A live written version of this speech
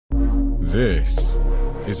This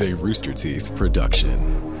is a Rooster Teeth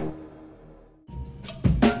production.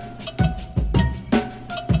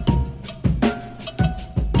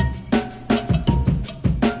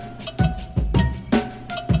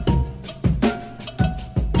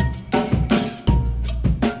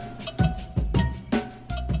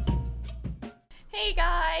 Hey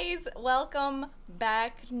guys, welcome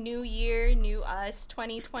back. New year, new us,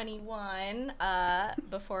 2021.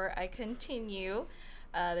 Before I continue,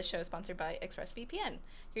 the show is sponsored by ExpressVPN.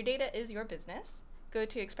 Your data is your business. Go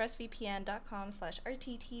to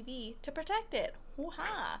expressvpn.com/rttv to protect it.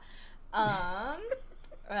 Hoo-ha.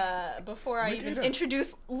 Before I even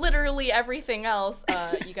introduce literally everything else,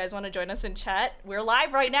 you guys want to join us in chat? We're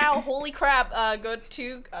live right now. Holy crap. Go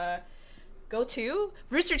to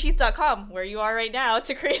roosterteeth.com, where you are right now,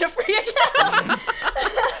 to create a free account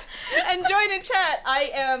and join in chat.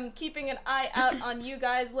 I am keeping an eye out on you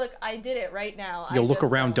guys. Look, I did it right now. Yo, look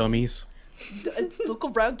around, dummies. Look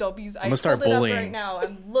around, dummies. I'm gonna start bullying. Right now.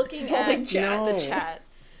 I'm looking at the chat.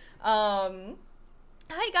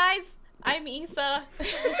 Hi guys. I'm Yssa.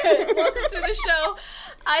 Welcome to the show.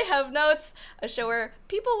 I have notes, a show where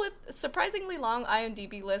people with surprisingly long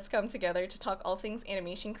IMDb lists come together to talk all things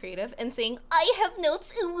animation creative and sing "I have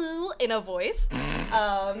notes, ooh" in a voice.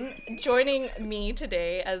 Joining me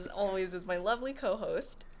today, as always, is my lovely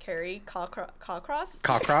co-host, Kerry Shawcross.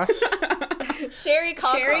 Sherry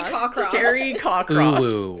Shawcross. Sherry Shawcross.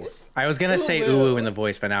 Ooh. I was gonna say ooh in the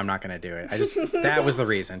voice, but now I'm not gonna do it. That was the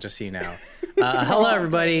reason, just so you know. Hello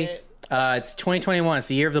everybody. It's 2021. It's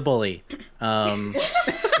the year of the bully. Calling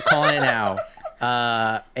it now.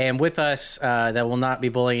 And with us, that will not be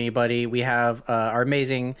bullying anybody, we have our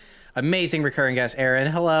amazing recurring guest, Erin.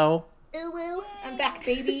 Hello. Ooh woo, I'm back,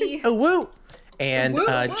 baby. Ooh woo. And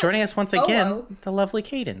joining us once again, the lovely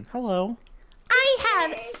Kdin. Hello. I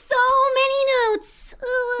have so many notes.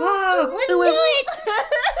 Ooh woo. Whoa, let's do it.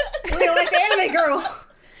 Real life anime girl.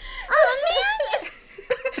 Oh man.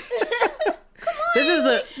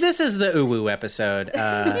 This is the ooh woo episode. Ooh woo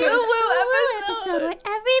episode where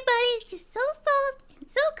everybody's just so soft and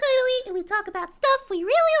so cuddly, and we talk about stuff we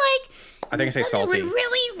really like. I think I say salty. We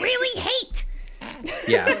really hate.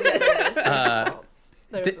 Yeah.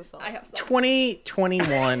 There's a salt. I have salt.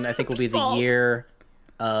 2021, I think, will be the year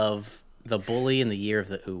of the bully and the year of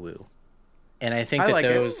the ooh woo, and I think that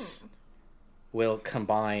those will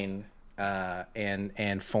combine.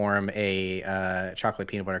 And form a chocolate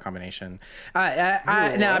peanut butter combination. No,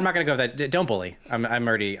 I'm not gonna go with that. Don't bully. I'm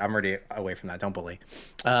already away from that. Don't bully.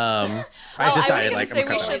 I decided we should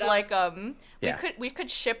we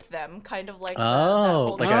could ship them, kind of like a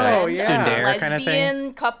tsundere kind of thing.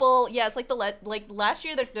 Lesbian couple. Yeah, it's like like last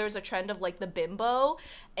year there was a trend of like the bimbo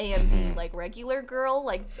and the like regular girl,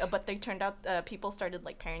 but they turned out people started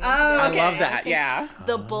like pairing them together. I love that. Yeah.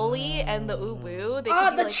 The bully and the ooh woo.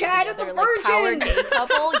 The Chad and the Virgin. Like, power gay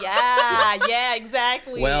couple. Yeah,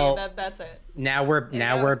 exactly. Well, that's it. Now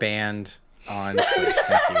we're banned on Twitch.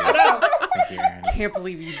 Thank you. Thank you, Erin. Can't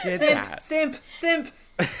believe you did that. Simp.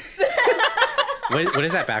 What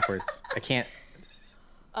is that backwards? I can't.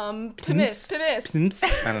 Pimis.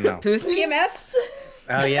 I don't know. PMS.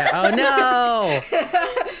 Oh yeah. Oh no.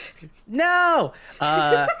 No.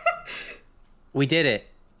 We did it.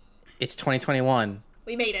 It's 2021.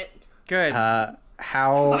 We made it. Good.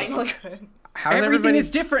 Finally. How's everything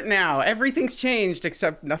is different now. Everything's changed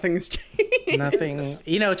except nothing's changed. Nothing.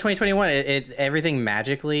 2021. Everything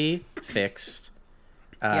magically fixed.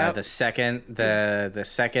 Yep. The second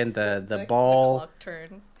the ball clock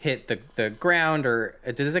turn. hit the ground, or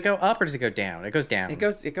does it go up or does it go down? It goes down. It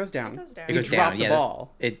goes down. It goes down. Drop the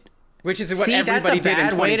ball. Which is what everybody that's a did in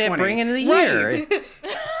bad way 2020. to bring into the year. Right.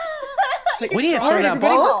 Like, we need to throw that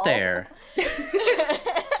ball up there.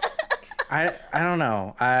 I don't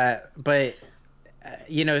know. But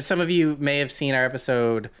some of you may have seen our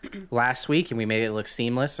episode last week, and we made it look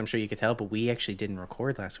seamless. I'm sure you could tell, but we actually didn't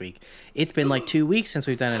record last week. It's been like 2 weeks since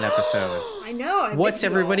we've done an episode. I know. What's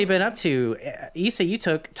everybody been up to? Yssa, you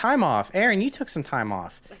took time off. Erin, you took some time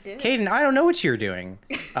off. I did. Kdin, I don't know what you're doing.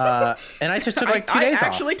 And I just took like 2 days off. I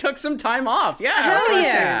actually took some time off. Yeah. Hell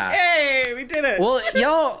yeah. Hey, we did it. Well,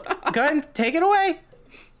 y'all, go ahead and take it away.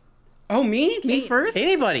 Oh, me? Me first?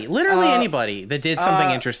 Anybody. Literally anybody that did something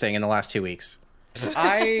interesting in the last 2 weeks.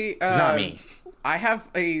 It's not me. I have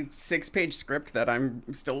a 6-page script that I'm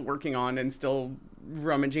still working on and still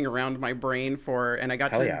rummaging around my brain for, and I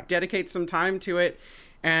got to dedicate some time to it.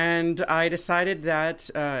 And I decided that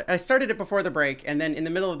I started it before the break, and then in the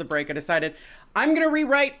middle of the break, I decided I'm going to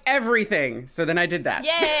rewrite everything. So then I did that.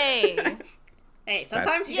 Yay! Hey,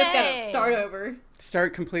 sometimes you just gotta start over.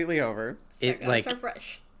 Start completely over. Start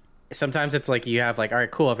fresh. sometimes it's like you have like, all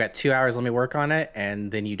right, cool, I've got 2 hours, let me work on it,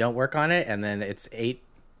 and then you don't work on it, and then it's 8,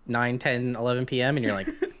 9, 10, 11 p.m. and you're like,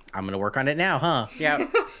 I'm gonna work on it now, huh? Yeah.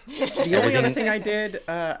 The only other thing I did,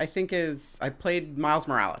 I think, is I played Miles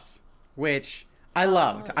Morales, which I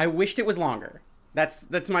loved. I wished it was longer.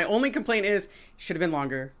 That's my only complaint is should have been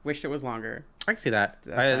longer. Wished it was longer. I can see that.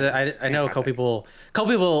 I know a couple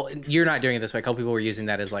people. You're not doing it this way. A couple people were using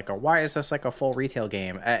that as like, why is this like a full retail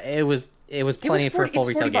game? It was plenty for a full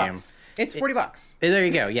retail game. It's $40. There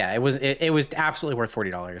you go. Yeah, it was absolutely worth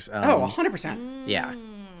 $40. 100%. Yeah.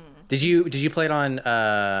 Did you play it on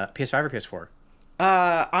PS5 or PS4?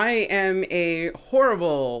 I am a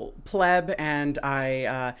horrible pleb, and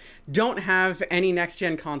I don't have any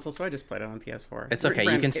next-gen console, so I just played it on PS4. It's okay.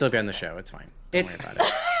 You can still be on the show. It's fine. Don't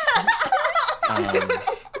worry about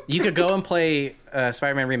it. You could go and play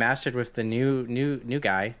Spider-Man Remastered with the new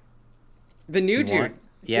guy. The new dude. Want.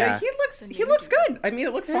 Yeah. He looks good. I mean,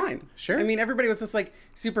 it looks fine. Sure. I mean, everybody was just like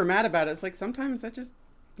super mad about it. It's like sometimes that just,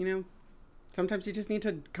 sometimes you just need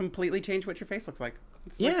to completely change what your face looks like.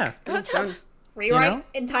 It's done. Rewrite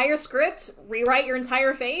entire script, rewrite your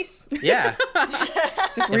entire face. Yeah.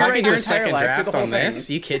 Just rewrite your entire life, do the whole on thing. this.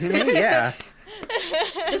 You kidding me? Yeah.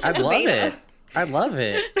 I'd love it. I love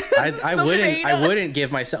it. I wouldn't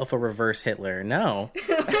give myself a reverse Hitler. No.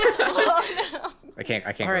 I can't.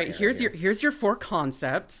 All right, here's your 4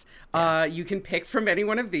 concepts. You can pick from any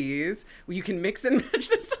one of these. You can mix and match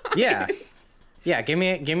this. Yeah. Give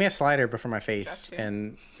me a slider before my face,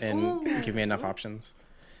 and give me enough options.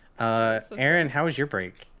 Erin, how was your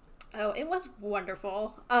break? Oh, it was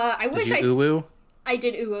wonderful. Did you uwu? I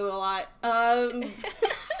did uwu a lot. I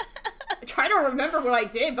try to remember what I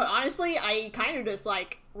did, but honestly, I kind of just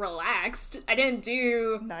like relaxed. I didn't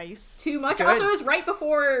do too much. Good. Also, it was right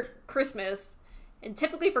before Christmas, and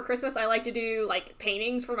typically for Christmas, I like to do like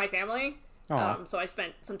paintings for my family. So I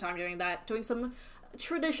spent some time doing that, doing some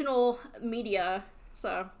traditional media.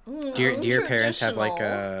 So do your parents have like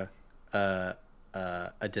a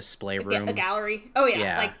display room, a gallery? Oh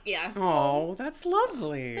yeah. Oh, that's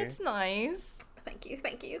lovely. That's nice.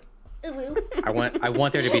 Thank you. I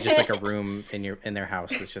want there to be just like a room in their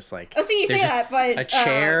house that's just like you say that, but a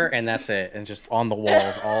chair and that's it, and just on the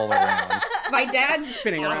walls all around. My dad's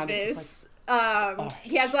spinning office.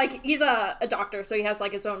 He's a doctor, so he has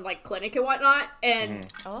like his own like clinic and whatnot, and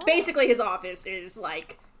basically his office is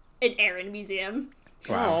like an Erin museum.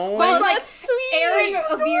 Wow. But it's like that's sweet. Erin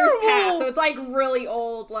of years past, so it's like really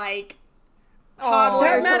old, like toddler.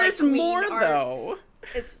 That to, matters like, more art. though.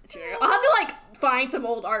 It's true. I'll have to like find some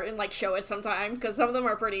old art and like show it sometime, because some of them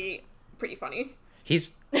are pretty funny. He's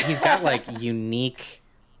got like unique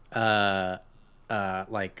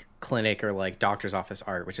like clinic or like doctor's office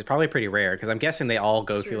art, which is probably pretty rare, because I'm guessing they all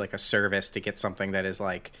go through like a service to get something that is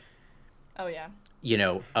like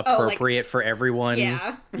appropriate for everyone.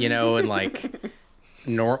 And like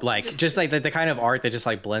just like the kind of art that just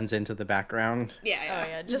like blends into the background.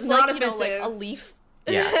 Just not like offensive. like a leaf.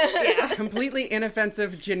 Completely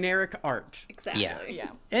inoffensive generic art. Exactly. Yeah.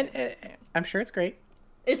 And I'm sure it's great.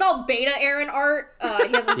 It's all beta Erin art. He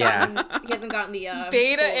hasn't gotten the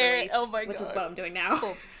beta full Erin. release, Oh my god, which is what I'm doing now.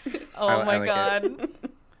 Cool. I my like god.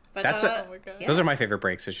 But, those are my favorite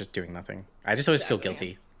breaks. It's just doing nothing. I just always feel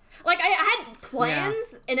guilty. Like, I had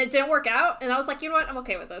plans, and it didn't work out, and I was like, you know what, I'm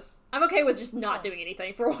okay with this. I'm okay with just not doing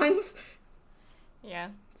anything for once. Yeah.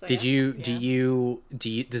 So, does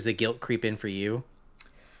the guilt creep in for you?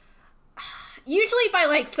 Usually by,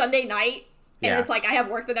 like, Sunday night, and it's like, I have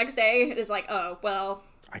work the next day, it's like, oh, well...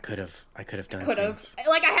 I could have done things.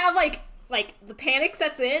 Like, I have, like, the panic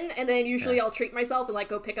sets in, and then usually I'll treat myself and, like,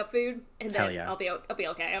 go pick up food, and then I'll be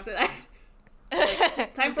okay after that.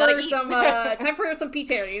 Like, time for some P.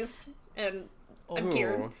 Terry's, and I'm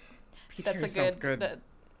cured. That's a good.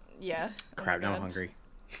 Crap, now I'm hungry.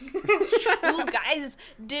 Ooh, guys,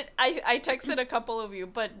 I texted a couple of you,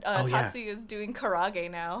 but Tatsu is doing karage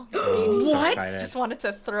now. What? So just wanted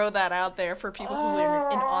to throw that out there for people who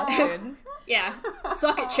live in Austin. Yeah,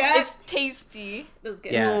 suck it, chat. It's tasty. This is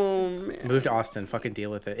good. Yeah, move to Austin. Fucking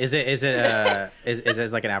deal with it. Is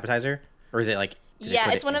it like an appetizer, or is it like?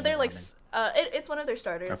 It's one of their like. It's one of their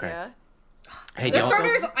starters. Okay. Yeah. Hey, their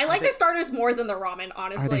starters. I like their starters more than the ramen.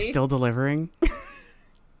 Honestly. Are they still delivering?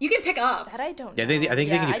 You can pick up. That I don't know. I think they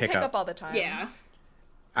can pick up all the time. Yeah.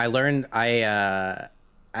 I learned. I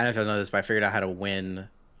don't know if you'll know this, but I figured out how to win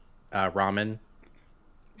ramen.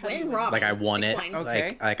 Win ramen. Like I won it.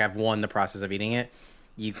 Okay. Like I've won the process of eating it.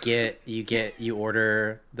 You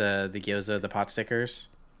order the gyoza, the pot stickers,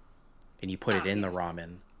 and you put it in the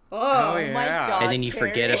ramen. Oh yeah. My god. And then you Kerry.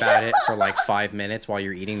 forget about it for like 5 minutes while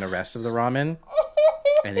you're eating the rest of the ramen.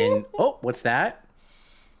 And then, what's that?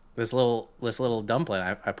 this little dumpling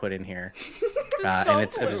I put in here, and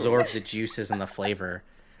it's absorbed the juices and the flavor,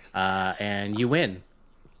 and you win.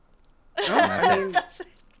 That's it.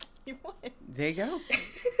 You won. There you go.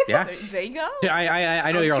 Yeah. There you go.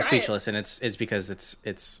 I know you're all speechless, and it's because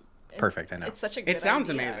it's perfect. I know. It's such a good It sounds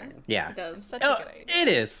idea. amazing. Yeah. It does. It's such a good idea. It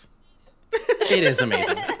is. It is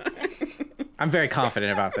amazing. I'm very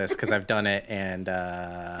confident about this because I've done it, and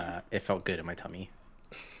it felt good in my tummy.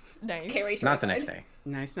 Nice. Kerry's Not the next day.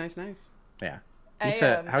 Nice. Yeah.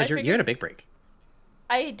 Yssa, how was you had a big break.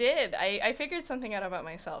 I did. I figured something out about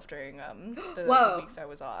myself during the weeks I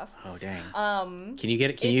was off. Oh dang. Can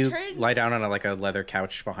you lie down on a leather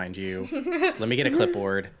couch behind you? Let me get a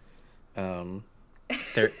clipboard.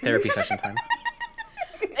 Therapy session time.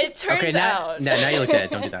 It turns out. Now you look at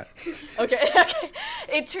it. Don't do that. Okay.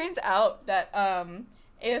 It turns out that I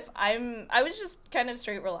was just kind of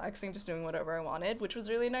straight relaxing, just doing whatever I wanted, which was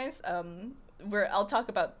really nice. I'll talk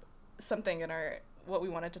about something in what we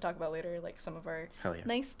wanted to talk about later, like some of our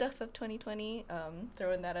nice stuff of 2020.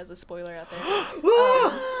 Throwing that as a spoiler out there.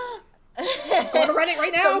 Go to Reddit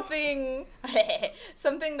right now.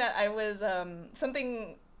 Something that I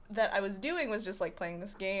was doing was just like playing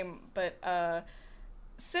this game, but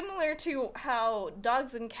similar to how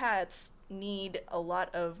dogs and cats need a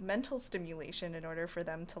lot of mental stimulation in order for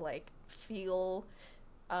them to like feel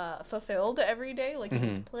fulfilled every day. Like you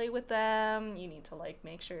need to play with them, you need to like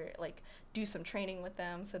make sure like do some training with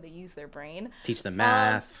them so they use their brain, teach them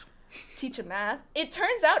math. It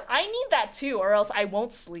turns out I need that too, or else I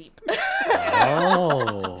won't sleep.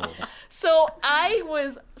 So I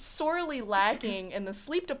was sorely lacking in the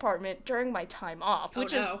sleep department during my time off,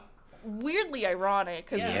 which is weirdly ironic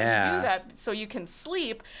because you do that so you can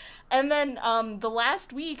sleep. And then the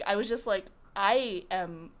last week I was just like, I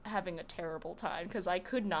am having a terrible time because I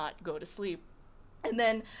could not go to sleep. And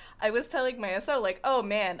then I was telling my SO, like, oh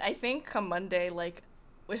man, I think come Monday, like,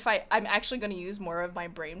 if I'm actually going to use more of my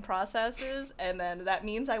brain processes, and then that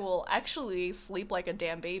means I will actually sleep like a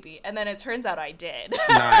damn baby. And then it turns out I did.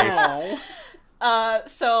 Nice.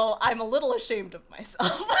 So I'm a little ashamed of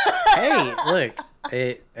myself. Hey, look,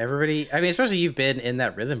 everybody, I mean, especially you've been in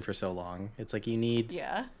that rhythm for so long. It's like you need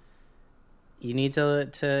to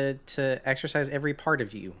exercise every part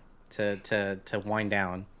of you to wind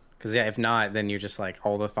down. Because if not, then you're just like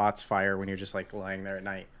all the thoughts fire when you're just like lying there at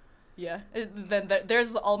night. Yeah, then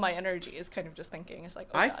there's all my energy is kind of just thinking. It's like,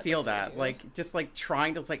 oh, I God, feel that like just like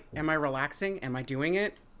trying to, it's like, am I relaxing? Am I doing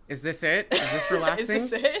it? Is this it? Is this relaxing?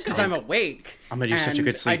 Is this it? Because I'm awake. I'm gonna do such a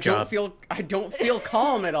good sleep job. I don't feel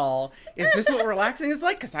calm at all. Is this what relaxing is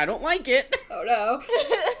like? Because I don't like it. Oh no.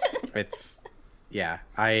 It's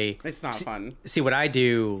not fun. See, what I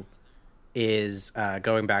do is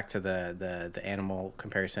going back to the animal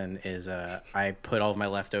comparison is I put all of my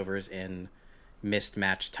leftovers in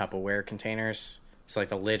mismatched Tupperware containers. So like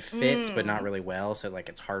the lid fits but not really well, so like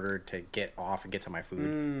it's harder to get off and get to my food.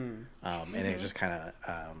 And it just kind of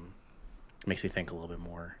makes me think a little bit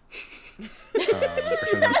more. Or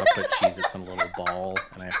sometimes I'll put Cheez-Its in a little ball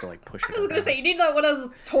and I have to like push it. I was gonna say, you need like one of those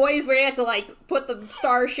toys where you have to like put the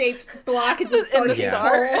star-shaped block into the star. This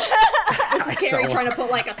is Kerry trying to put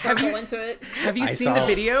like a circle into it. Have you seen the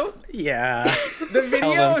video? Yeah. The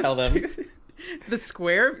video. Tell them. The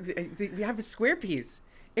square. We have a square piece.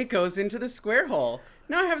 It goes into the square hole.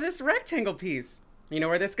 Now I have this rectangle piece. You know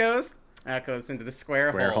where this goes? That goes into the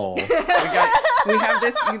square hole. We have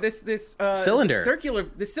this cylinder.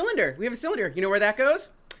 The cylinder. We have a cylinder. You know where that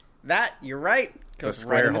goes? That, you're right, goes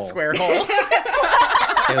right in the square hole.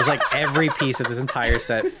 It was like every piece of this entire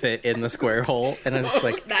set fit in the square hole, and I was just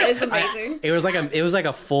like, that is amazing. It was like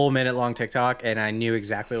a full minute long TikTok, and I knew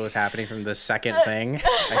exactly what was happening from the second thing.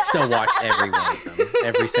 I still watched every one of them,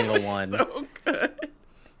 every single one. So good.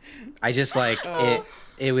 I just like it.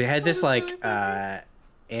 It had this like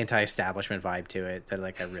anti-establishment vibe to it that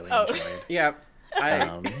like I really enjoyed. Yeah.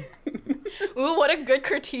 Ooh, what a good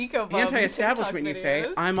critique of anti-establishment, you say?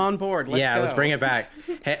 I'm on board. Let's bring it back.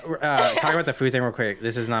 Hey, talk about the food thing real quick.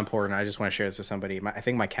 This is not important. I just want to share this with somebody. I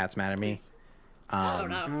think my cat's mad at me. Oh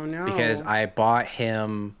no! Because I bought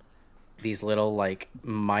him these little like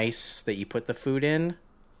mice that you put the food in.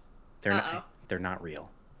 They're not real.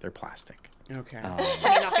 They're plastic. Okay. Can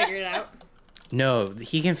you not figure it out? No,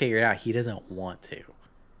 he can figure it out. He doesn't want to.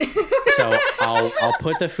 So I'll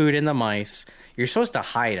put the food in the mice. You're supposed to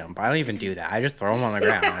hide them, but I don't even do that. I just throw them on the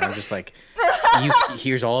ground, and I'm just like,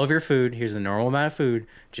 here's all of your food. Here's the normal amount of food.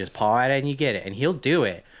 Just paw at it, and you get it. And he'll do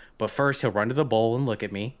it, but first he'll run to the bowl and look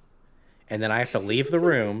at me, and then I have to leave the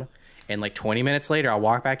room. And like 20 minutes later, I'll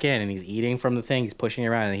walk back in, and he's eating from the thing. He's pushing it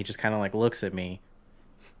around, and he just kind of like looks at me.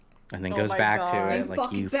 and then goes back to it. You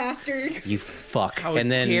fucking bastard. You fuck. How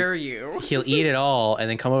and then dare you? He'll eat it all and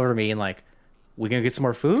then come over to me and like, we gonna get some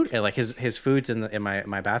more food? And like his food's in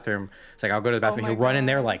my bathroom. It's like, I'll go to the bathroom. He'll run in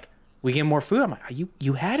there like, we get more food. I'm like,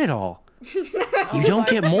 you had it all. You don't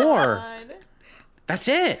get more. God. That's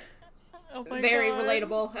it. Oh Very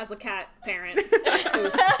relatable as a cat parent.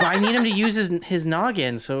 But I need him to use his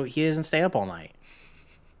noggin so he doesn't stay up all night.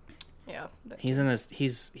 Yeah. He's in his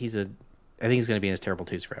I think he's gonna be in his terrible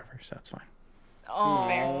twos forever, so that's fine.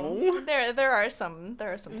 Oh, there are some things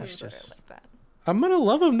that are like that. I'm gonna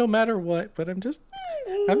love him no matter what, but I'm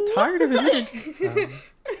tired of his energy.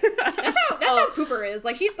 That's how Pooper is.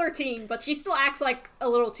 Like, she's 13, but she still acts like a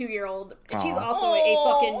little 2-year-old. And she's also a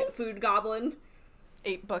fucking food goblin.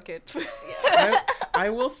 8 bucket. I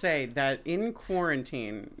will say that in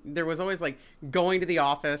quarantine, there was always like going to the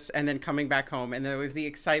office and then coming back home, and there was the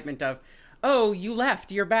excitement of, oh, you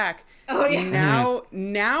left, you're back. Oh yeah.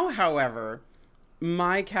 Now, however,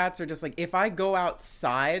 my cats are just like, if I go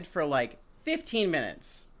outside for like 15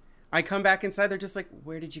 minutes, I come back inside, they're just like,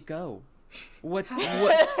 where did you go?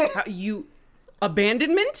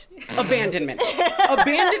 Abandonment is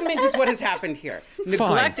what has happened here.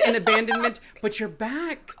 Neglect and abandonment, but you're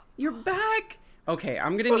back. Okay,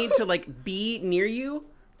 I'm gonna need to like be near you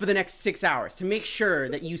for the next 6 hours to make sure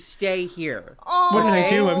that you stay here. What did I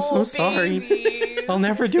do? I'm so sorry. I'll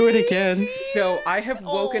never do it again. So I have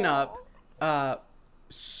woken up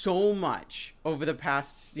so much over the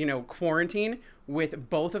past, quarantine with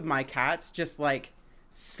both of my cats just like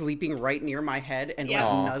sleeping right near my head and like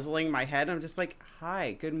nuzzling my head. I'm just like,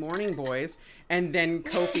 hi, good morning, boys. And then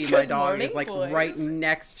Kofi, my dog, is like right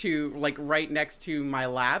next to my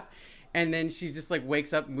lap. And then she just like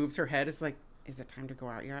wakes up, moves her head. It's like, is it time to go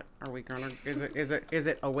out yet? Are we gonna? Is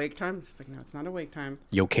it awake time? She's like, no, it's not awake time.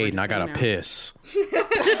 Yo, Kdin, I gotta piss.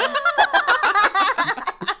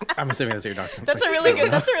 I'm assuming that's your dog. That's a really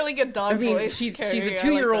good dog voice. She's a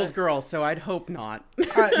 2-year-old girl, so I'd hope not.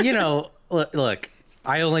 Look,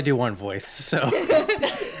 I only do one voice, so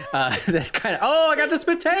that's kind of. Oh, I got the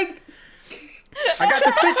spit take.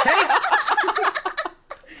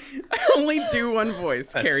 I only do one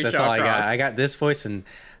voice. Kerry, that's all I got. I got this voice, and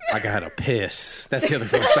I gotta piss. That's the other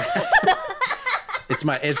voice I have.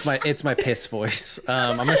 It's my piss voice.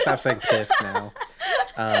 I'm gonna stop saying piss now.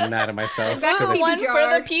 I'm mad at myself. That's one for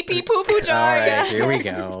the pee pee poo poo jar. All right, here we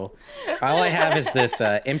go. All I have is this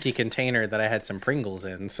empty container that I had some Pringles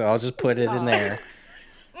in, so I'll just put it in there.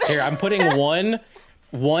 Here, I'm putting one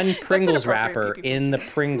Pringles wrapper in the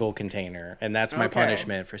Pringle container, and that's my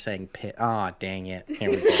punishment for saying pit. Ah, dang it. Here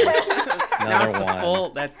we go. Another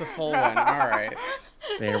one. That's the full one. All right.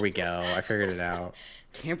 There we go. I figured it out.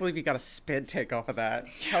 Can't believe you got a spit take off of that.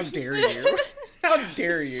 How dare you? How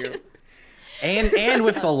dare you? And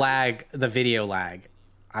with the video lag,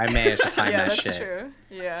 I managed to time that shit. Yeah, that's true.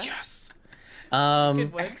 Yeah. Yes.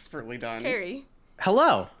 Good work. Expertly done. Kerry.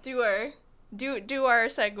 Hello. Do our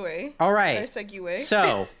segue. All right. Our segue.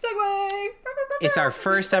 So. Segue. It's our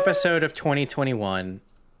first episode of 2021,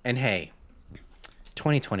 and hey,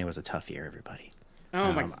 2020 was a tough year, everybody.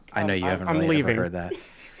 Oh my God. I know you haven't really ever heard that.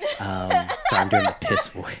 So I'm doing the piss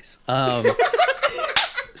voice.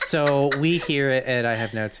 So we here at I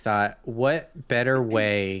Have Notes thought, what better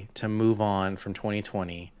way to move on from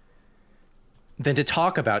 2020 than to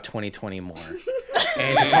talk about 2020 more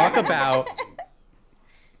and to talk about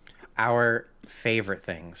our favorite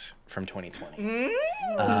things from 2020.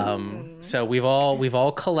 So we've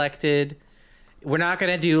all collected. We're not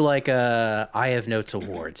gonna do like a I Have Notes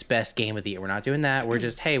awards, best game of the year. We're not doing that. We're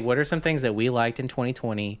just, hey, what are some things that we liked in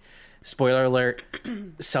 2020? Spoiler alert,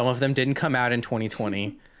 some of them didn't come out in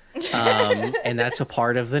 2020. And that's a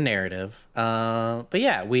part of the narrative. But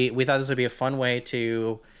yeah, we thought this would be a fun way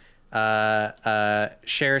to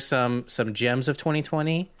share some gems of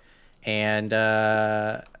 2020. And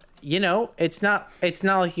it's not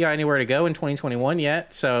like you got anywhere to go in 2021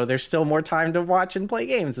 yet, so there's still more time to watch and play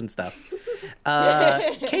games and stuff.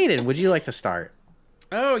 Kdin, would you like to start?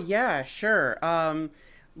 Oh yeah, sure.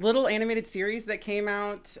 Little animated series that came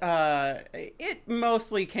out. It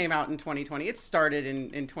mostly came out in 2020. It started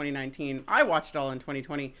in 2019. I watched it all in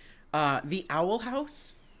 2020. The Owl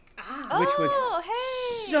House, which was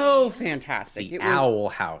so fantastic. The Owl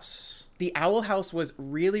House. The Owl House was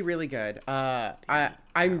really, really good.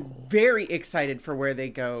 I'm very excited for where they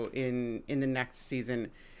go in the next season,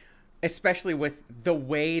 especially with the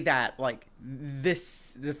way that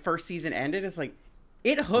the first season ended. It's like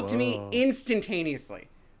it hooked me instantaneously.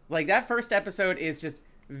 Like that first episode is just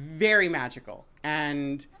very magical,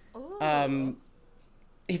 and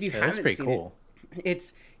if you haven't seen cool.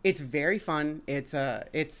 It's very fun.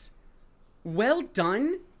 It's well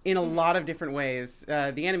done, in a lot of different ways.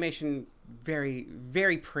 The animation, very,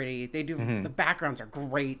 very pretty. They do, the backgrounds are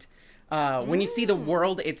great. When you see the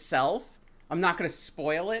world itself, I'm not going to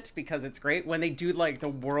spoil it because it's great. When they do like the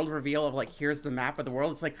world reveal of like, here's the map of the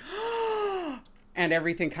world, it's like, and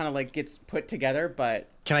everything kind of like gets put together. But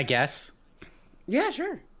can I guess? Yeah,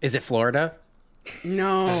 sure. Is it Florida?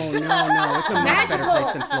 No. It's a much better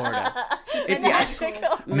place than Florida. It's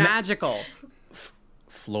magical.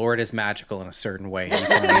 Florida's magical in a certain way. You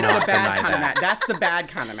cannot deny that. That's the bad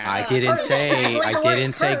kind of magical. I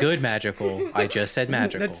didn't say good magical. I just said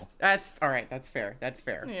magical. That's all right. That's fair.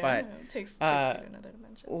 Yeah, but it takes you to another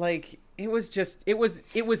dimension. Like it was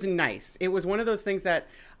nice. It was one of those things that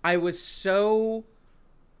I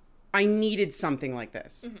needed something like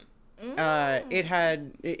this.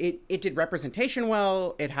 It did representation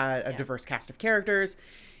well. It had a diverse cast of characters.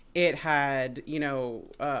 It had,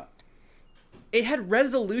 it had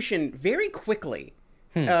resolution very quickly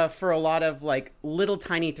for a lot of like little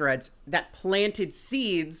tiny threads that planted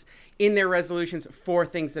seeds in their resolutions for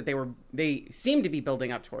things that they seemed to be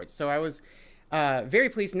building up towards. So I was very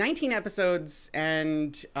pleased. 19 episodes,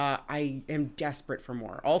 and I am desperate for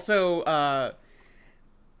more. Also,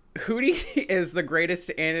 Hootie is the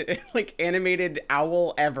greatest animated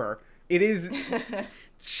owl ever. It is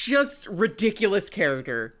just ridiculous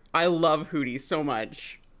character. I love Hootie so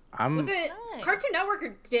much. Was it Cartoon Network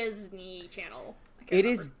or Disney Channel? It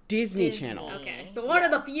is Disney Channel. Okay, so one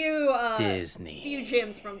of the few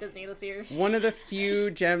gems from Disney this year. One of the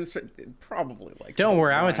few gems, probably like. Don't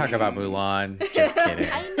worry, I want to talk about Mulan. Just kidding.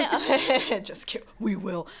 I know. Just kidding. We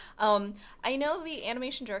will. I know the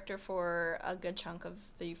animation director for a good chunk of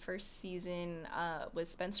the first season was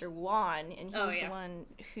Spencer Wan, and he was the one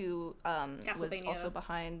who was also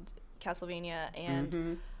behind Castlevania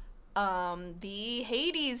and. The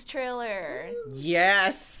Hades trailer.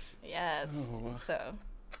 Yes. Oh. So.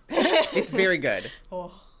 It's very good.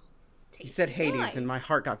 He said Hades, and my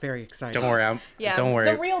heart got very excited. Don't worry, don't worry.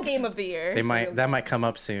 The real game of the year. That might come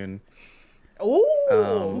up soon.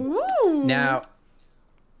 Ooh. Now,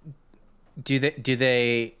 do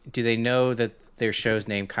they know that their show's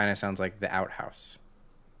name kind of sounds like The Outhouse?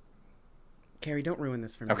 Kerry, don't ruin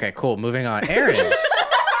this for me. Okay, cool. Moving on. Erin.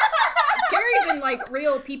 Carrie's in like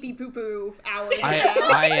real pee-pee poo-poo hours.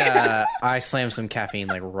 I slammed some caffeine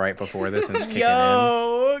like right before this and it's kicking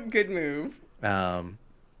in. Good move.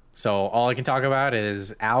 So all I can talk about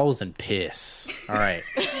is owls and piss. All right.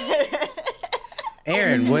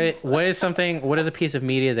 Erin, what is a piece of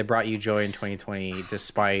media that brought you joy in 2020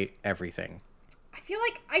 despite everything? I feel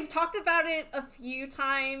like I've talked about it a few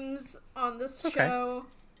times on this show.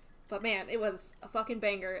 But man, it was a fucking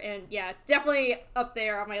banger, and yeah, definitely up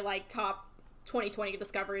there on my like top 2020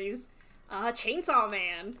 discoveries. Chainsaw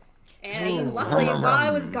Man, and luckily while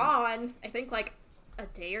I was gone, I think like a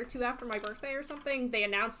day or two after my birthday or something, they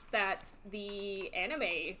announced that the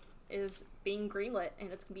anime is being greenlit, and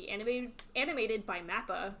it's gonna be animated by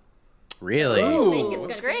Mappa. Really? So I think it's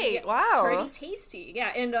gonna great! Be wow, pretty tasty.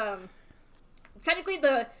 Yeah, and technically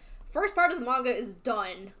the first part of the manga is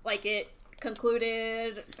done. Like it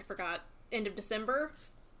concluded, I forgot, end of December.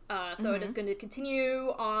 So it is going to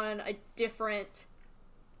continue on a different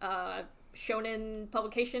shonen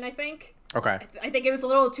publication, I think. Okay. I think it was a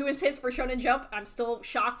little too intense for Shonen Jump. I'm still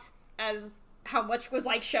shocked as how much was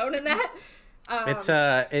like shown in that.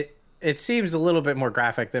 It seems a little bit more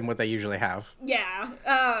graphic than what they usually have. Yeah.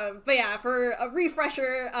 But yeah, for a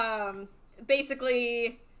refresher,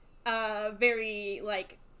 basically very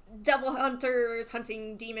like devil hunters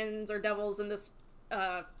hunting demons or devils in this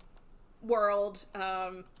world.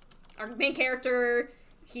 Our main character,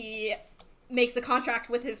 he makes a contract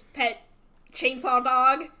with his pet chainsaw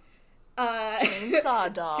dog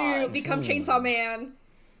to become Chainsaw Man.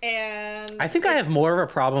 And I think I have more of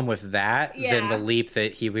a problem with that than the leap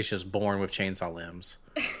that he was just born with chainsaw limbs.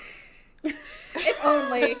 If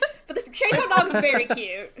only. But the chainsaw dog is very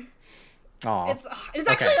cute. Aww. It's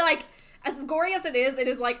actually like, as gory as it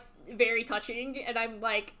is like very touching, and I'm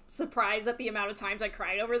like surprised at the amount of times I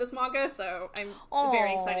cried over this manga, so I'm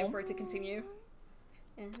very excited for it to continue.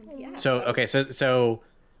 And yeah. So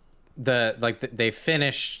they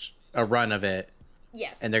finished a run of it.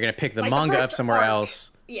 Yes. And they're gonna pick the manga up somewhere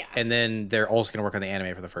else. Yeah. And then they're also gonna work on the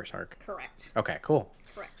anime for the first arc. Correct. Okay, cool.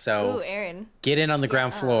 Correct. So Erin. Get in on the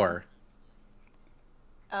ground floor.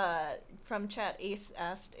 From chat, Ace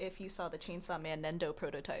asked if you saw the Chainsaw Man Nendo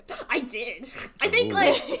prototype. I did. I think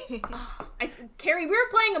Kerry, we were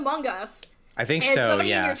playing Among Us. I think and so. Somebody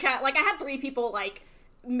yeah. in your chat, like I had 3 people like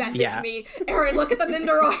message me, Erin, look at the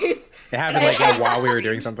Nendoroids. It happened while we were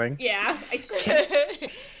doing something. Yeah, I screamed.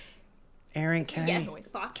 Erin, can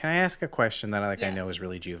I ask a question that I know is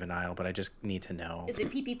really juvenile, but I just need to know? Is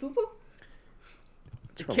it pee pee poo poo?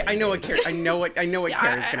 I know what Kerry's gonna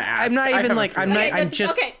ask. I'm not even like I'm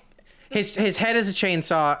just. Okay. His head is a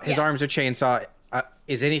chainsaw. His arms are chainsaw.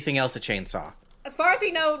 Is anything else a chainsaw? As far as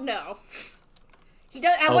we know, no. He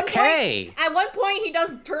does. At one point, he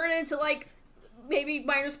does turn into like, maybe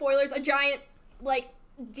minor spoilers, a giant like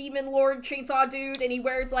demon lord chainsaw dude, and he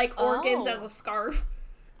wears like organs as a scarf.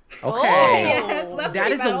 Okay. Yeah, so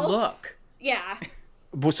that is metal. A look. Yeah.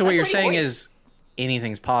 So what you're saying is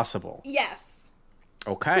anything's possible. Yes.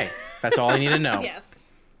 Okay, that's all I need to know. Yes.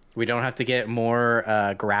 We don't have to get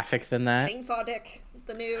more graphic than that. Chainsaw Dick,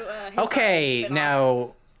 the new. Okay,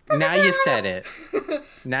 now you said it.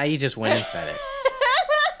 Now you just went and said it.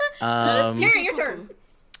 Kerry, your turn.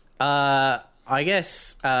 I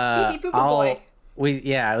guess this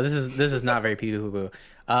is not very pee poo poo.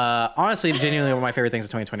 Honestly, genuinely, one of my favorite things in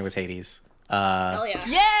 2020 was Hades. Hell yeah!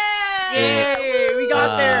 Yay! We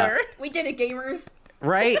got there. We did it, gamers.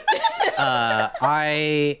 Right?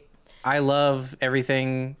 I love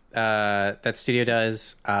everything that studio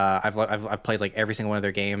does. I've played like every single one of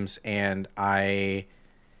their games, and we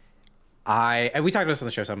talked about this on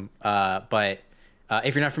the show some. But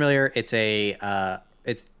if you're not familiar, I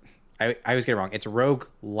always get it wrong. It's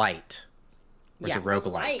roguelite. Or is it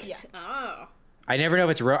roguelike? Yeah. Oh. I never know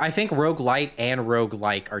if it's I think roguelite and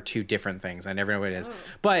roguelike are two different things. I never know what it is.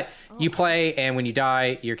 But you play, and when you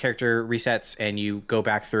die, your character resets, and you go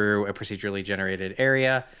back through a procedurally generated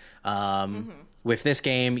area. With this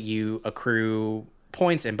game, you accrue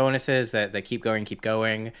points and bonuses that keep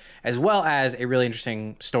going, as well as a really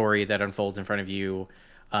interesting story that unfolds in front of you.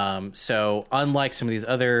 So unlike some of these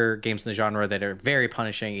other games in the genre that are very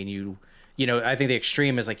punishing, and I think the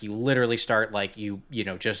extreme is like you literally start like you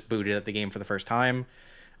just booted up the game for the first time.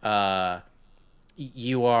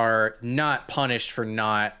 You are not punished for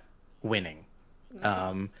not winning.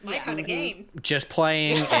 My kind of game. Just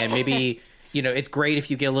playing, and maybe it's great if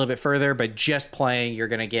you get a little bit further, but just playing, you're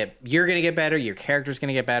gonna get better. Your character's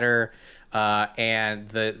gonna get better, and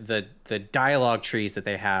the dialogue trees that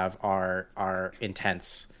they have are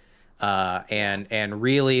intense, and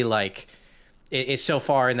really like it's so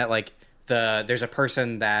far in that like. There's a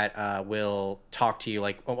person that will talk to you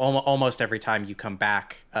like almost every time you come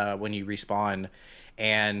back when you respawn,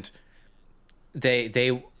 and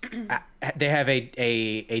they have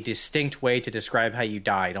a distinct way to describe how you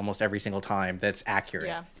died almost every single time that's accurate.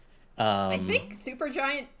 Yeah. I think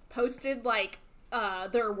Supergiant posted like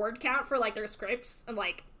their word count for like their scripts and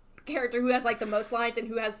like character who has like the most lines and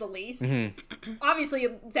who has the least. Obviously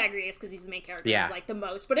Zagreus, because he's the main character, is like the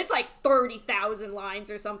most, but it's like 30,000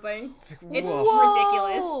 lines or something. It's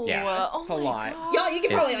ridiculous. Yeah, it's a lot. You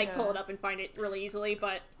can probably like pull it up and find it really easily,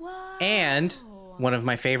 but and one of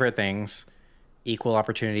my favorite things, equal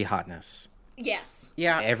opportunity hotness. Yes.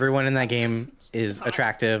 Yeah. Everyone in that game is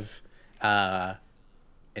attractive, and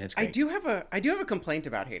it's great. I do have a complaint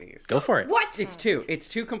about Hades. Go for it. What? It's two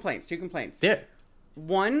complaints. Yeah.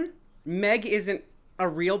 One, Meg isn't a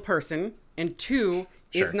real person, and two,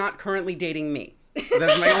 is not currently dating me.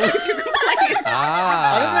 That's my only two complaints.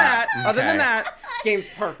 Other than that, game's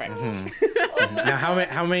perfect. Now, how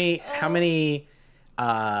many? Kdin,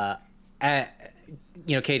 I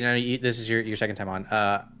know this is your second time on.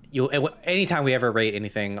 Anytime we ever rate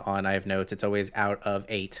anything on I Have Notes, it's always out of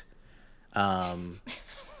 8.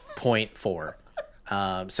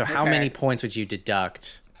 0.4. So how many points would you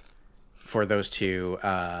deduct for those two?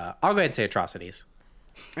 I'll go ahead and say atrocities.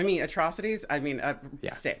 Atrocities?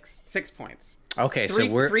 6. 6 points. Okay, so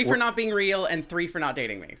we're 3 for not being real and 3 for not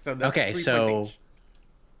dating me. So that's 3 points each.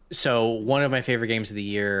 So one of my favorite games of the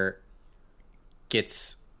year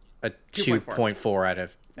gets a 2.4 out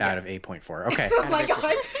of 8.4. Okay. Oh my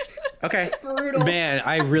god. Okay. Brutal. Man,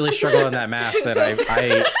 I really struggle on that math that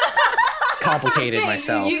I complicated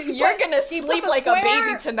myself. You're gonna sleep like a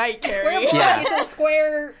baby tonight, Kerry. Square into the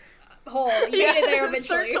square hole. You get it there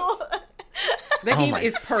eventually. The game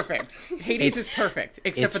is perfect. Hades is perfect,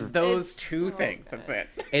 except for those two things. That's it.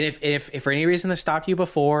 And if for any reason this stopped you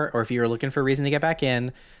before, or if you were looking for a reason to get back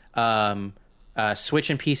in, Switch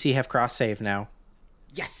and PC have cross save now.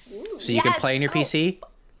 Yes. So you can play on your PC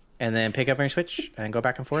and then pick up on your Switch and go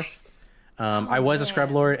back and forth. I was a scrub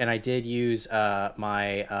lord, and I did use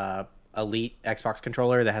my Elite Xbox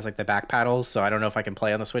controller that has like the back paddles, so I don't know if I can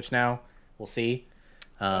play on the Switch now. We'll see.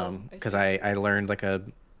 Because I learned like a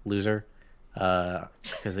loser.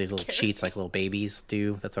 Because these little cheats like little babies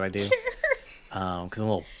do. That's what I do. Because I'm a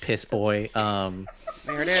little piss boy.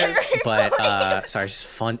 There it is. But sorry, it's just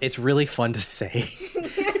fun. It's really fun to say.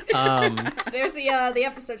 There's the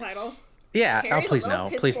episode title. Yeah. Kerry, please no.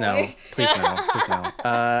 Please no. Please no. Please no.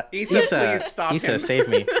 Yssa, please stop Yssa, him. save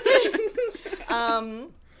me.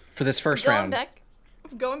 For this first round.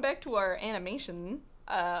 Going back to our animation,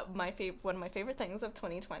 one of my favorite things of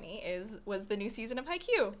 2020 was the new season of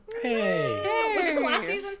Haikyuu. Hey. Was this the last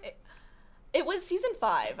season? It was season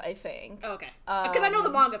 5, I think. Oh, okay. Because I know the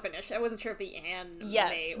manga finished. I wasn't sure if the anime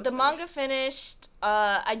was the manga finished.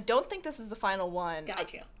 I don't think this is the final one.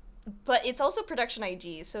 Gotcha. But it's also production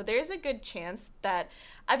IG, so there's a good chance that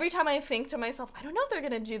every time I think to myself, I don't know if they're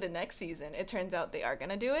going to do the next season, it turns out they are going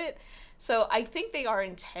to do it. So I think they are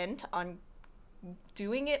intent on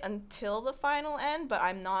doing it until the final end, but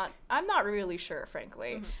I'm not really sure,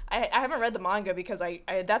 frankly. I haven't read the manga because I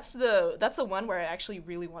that's the one where I actually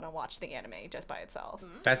really want to watch the anime just by itself.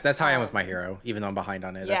 That's how I am with My Hero, even though I'm behind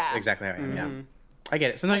on it. That's exactly how I am. Yeah, I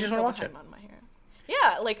get it. Sometimes you just want to watch it. On My Hero.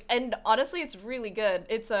 Yeah, like, and honestly, it's really good.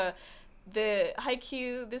 It's the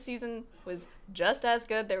Haikyuu this season was just as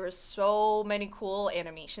good. There were so many cool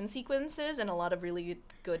animation sequences and a lot of really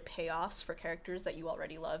good payoffs for characters that you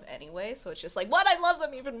already love anyway. So it's just like, what? I love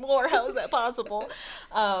them even more. How is that possible?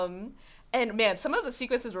 And man, some of the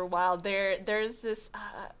sequences were wild. There's this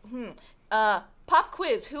pop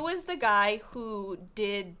quiz. Who was the guy who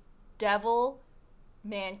did Devil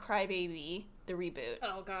Man Crybaby, the reboot?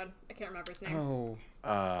 Oh god, I can't remember his name. Oh.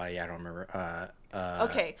 Yeah, I don't remember.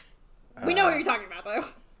 Okay. We know what you're talking about, though.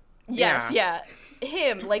 Yes, yeah.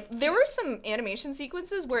 Him. Like, there were some animation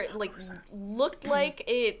sequences where it, like, looked like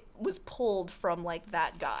it was pulled from, like,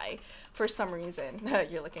 that guy for some reason.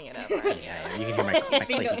 You're looking it up, right? Yeah, you can hear my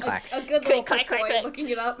clicky clack. A good little Click, piss click, boy click. looking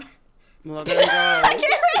it up. Look at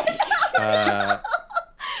him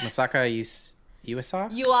Masaka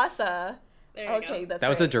Yuasa? Yuasa. There you Okay, go. that's That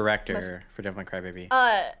was the right. director for Devil May Cry Baby.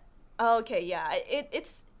 Okay, yeah.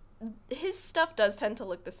 It's his stuff does tend to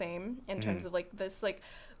look the same in terms of, like, this, like,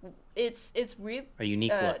 it's real A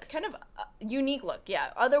unique look. kind of unique look, yeah,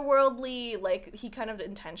 otherworldly. Like, he kind of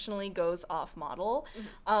intentionally goes off model,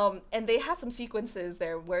 and they had some sequences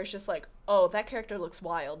there where it's just like, oh, that character looks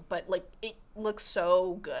wild, but like it looks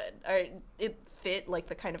so good, or it fit like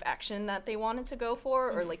the kind of action that they wanted to go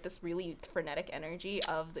for, or like this really frenetic energy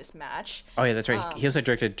of this match. Oh yeah, that's right. He also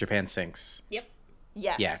directed Japan Sinks. Yep.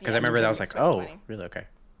 Yes, Yeah, because I remember that was like, oh, really? Okay.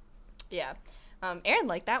 Yeah. Erin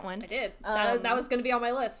liked that one. I did. That was going to be on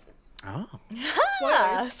my list. Oh.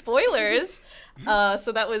 Spoilers.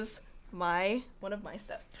 So that was one of my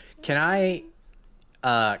stuff. Can I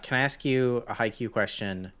ask you a Haikyuu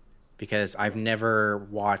question? Because I've never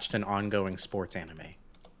watched an ongoing sports anime.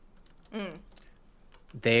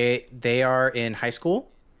 They are in high school?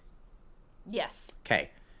 Yes. Okay.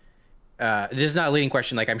 This is not a leading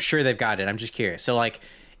question. Like, I'm sure they've got it. I'm just curious. So, like,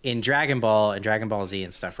 in Dragon Ball and Dragon Ball Z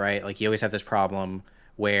and stuff, right? Like, you always have this problem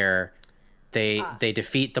where they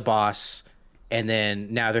defeat the boss, and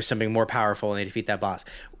then now there's something more powerful, and they defeat that boss.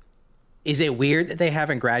 Is it weird that they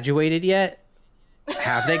haven't graduated yet?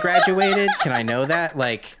 Have they graduated? Can I know that?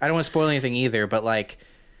 Like, I don't want to spoil anything either, but, like,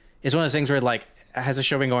 it's one of those things where, like, has a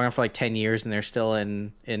show been going on for, like, 10 years, and they're still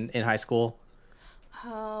in high school?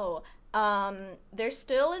 Oh, they're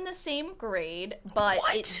still in the same grade, but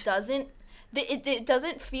it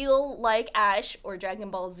doesn't feel like Ash or Dragon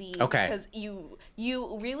Ball Z. Okay. Because you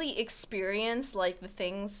really experience like the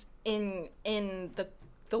things in the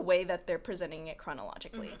way that they're presenting it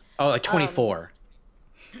chronologically. Oh, like 24.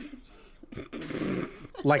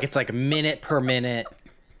 Like it's like minute per minute.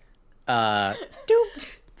 Doop,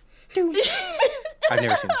 doop. I've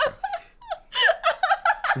never seen the show.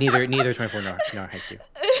 Neither 24 nor Haikyuu.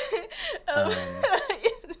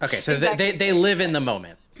 Okay, so Exactly. they live in the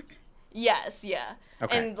moment. Yes, yeah.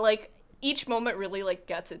 Okay. And like each moment really like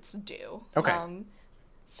gets its due. Okay.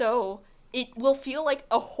 So it will feel like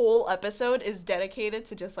a whole episode is dedicated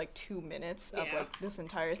to just like 2 minutes of like this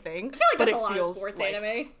entire thing. I feel like but that's it a lot feels of sports like...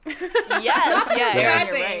 anime. Yes, yeah, bad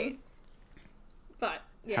you're thing. right. But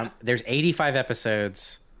yeah. There's 85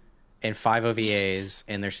 episodes and 5 OVAs,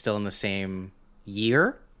 and they're still in the same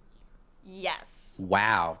year? Yes.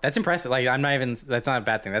 Wow. That's impressive. Like, that's not a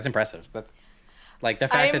bad thing. That's impressive. That's like the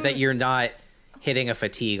fact that you're not hitting a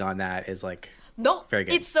fatigue on that is like No, very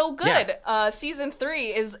good. It's so good. Yeah. Season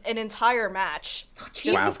 3 is an entire match.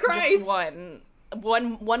 Jesus Christ. Just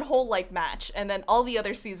one whole like match, and then all the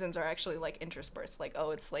other seasons are actually like interspersed. Like,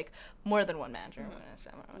 oh, it's like more than one match. Or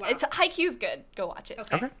Wow. It's Haikyuu's good. Go watch it.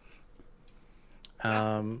 Okay.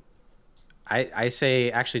 I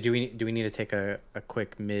say actually, do we need to take a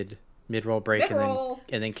quick mid-roll break Mid-roll.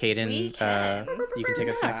 and then Kdin, We can. you can take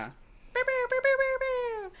us next.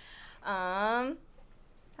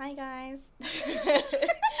 Hi guys.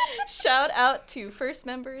 Shout out to first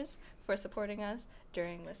members for supporting us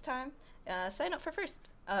during this time. sign up for first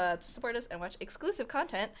to support us and watch exclusive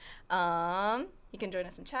content. You can join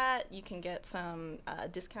us in chat. You can get some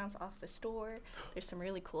discounts off the store. There's some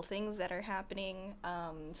really cool things that are happening.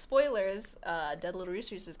 Spoilers, Dead Little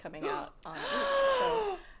Roosters is coming out on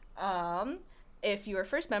so if you're a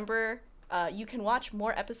first member, you can watch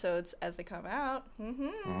more episodes as they come out.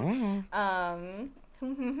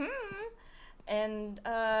 And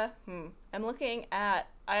I'm looking at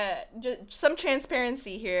just some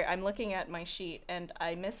transparency here. I'm looking at my sheet, and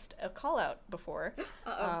I missed a call out before.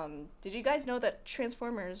 Did you guys know that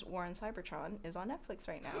Transformers: War on Cybertron is on Netflix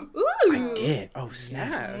right now? Ooh, I did. Oh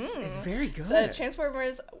snap! Yes, it's very good. So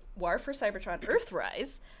Transformers: War for Cybertron: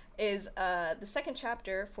 Earthrise is the second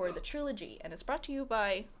chapter for the trilogy, and it's brought to you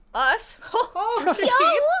by us.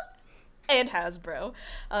 And Hasbro.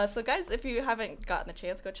 So guys, if you haven't gotten the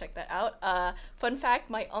chance, go check that out. Fun fact,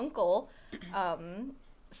 my uncle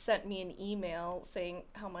sent me an email saying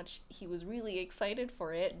how much he was really excited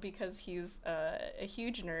for it because he's a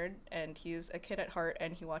huge nerd and he's a kid at heart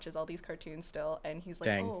and he watches all these cartoons still, and he's like,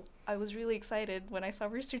 Dang. Oh, I was really excited when I saw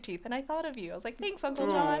Rooster Teeth and I thought of you. I was like, thanks, Uncle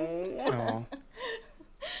John.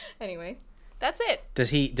 Anyway, that's it.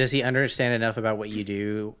 Does he understand enough about what you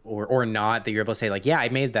do or not that you're able to say like, yeah, I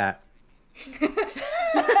made that?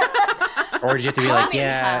 Or did you have to be like,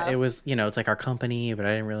 yeah, it was, it's like our company, but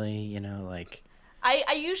I didn't really, like.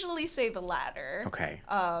 I usually say the latter. Okay.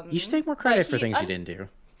 You should take more credit for things you didn't do.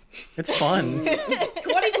 It's fun.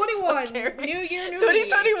 2021, new year, new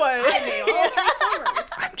 2021. I made all Transformers.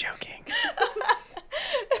 I'm joking.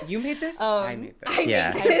 You made this? I made this.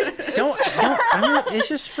 Yeah. Don't. It's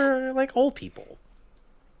just for like old people.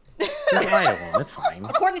 Just lie to them. It's fine.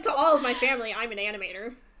 According to all of my family, I'm an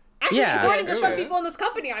animator. Actually, according to some people in this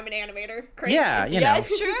company, I'm an animator. Crazy. Yeah, Yeah,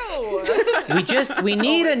 it's true. We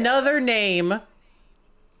need another name,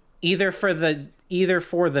 either for the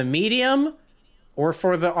medium, or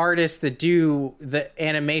for the artists that do the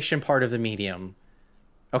animation part of the medium.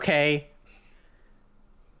 Okay.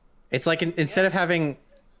 It's like instead of having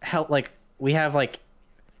we have like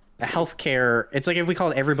a healthcare. It's like if we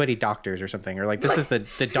called everybody doctors or something, or like this is the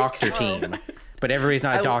doctor team. But everybody's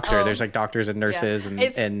not a doctor. There's like doctors and nurses and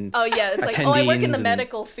it's like, I work in the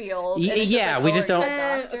medical field. Yeah, we just don't.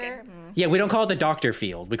 Okay. Yeah, we don't call it the doctor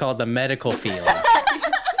field. We call it the medical field.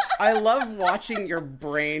 I love watching your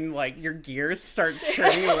brain, like your gears start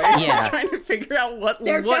turning away. Yeah, trying to figure out what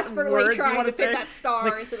They're what desperately words trying you want to to fit say. that star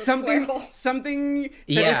like into the something, square. something that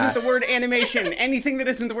isn't the word animation. Anything that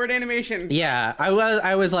isn't the word animation. Yeah,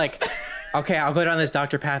 I was like, okay, I'll go down this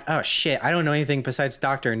doctor path. Oh shit, I don't know anything besides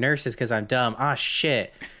doctor and nurses because I'm dumb. Oh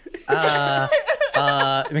shit.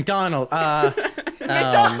 McDonald's.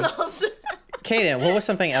 McDonald's. Kdin, what was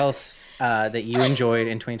something else that you enjoyed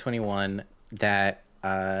in 2021 that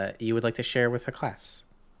you would like to share with the class?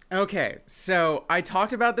 Okay, so I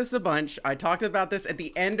talked about this a bunch. I talked about this at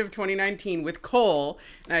the end of 2019 with Cole,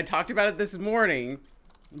 and I talked about it this morning.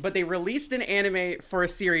 But they released an anime for a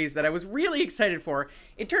series that I was really excited for.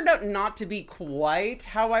 It turned out not to be quite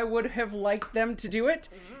how I would have liked them to do it,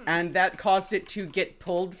 and that caused it to get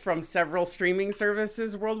pulled from several streaming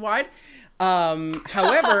services worldwide.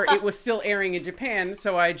 However, it was still airing in Japan,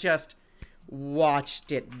 so I just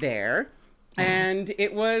watched it there, and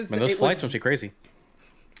it was. Man, those flights must be crazy.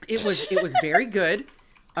 It was very good.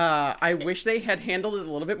 I wish they had handled it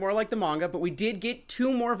a little bit more like the manga, but we did get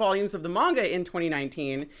 2 more volumes of the manga in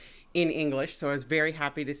 2019 in English, so I was very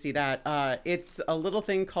happy to see that. It's a little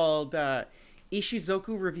thing called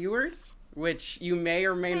Ishizoku Reviewers, which you may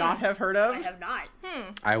or may not have heard of. I have not.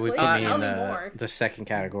 I would Please put me tell in me more. the second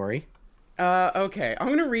category. Okay, I'm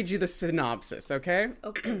going to read you the synopsis, okay?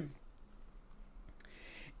 Okay.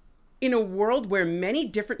 In a world where many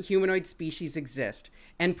different humanoid species exist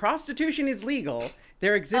and prostitution is legal,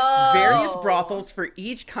 there exist various brothels for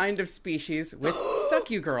each kind of species with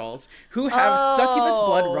succu girls who have succubus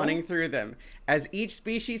blood running through them. As each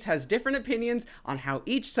species has different opinions on how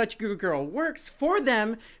each succu girl works for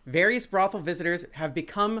them, various brothel visitors have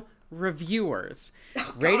become reviewers,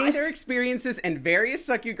 rating their experiences and various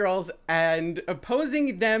succu girls and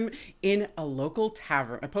posting them in a local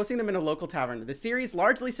tavern. The series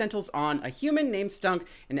largely centers on a human named Stunk,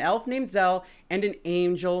 an elf named Zell, and an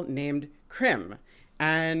angel named Krim.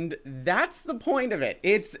 And that's the point of it.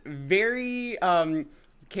 It's very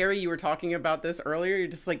Kerry, you were talking about this earlier. You're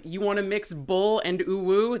just like, you want to mix bull and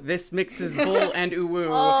uwu? This mixes bull and uwu.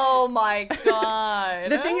 Oh my god.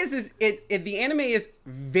 The thing is the anime is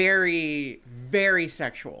very, very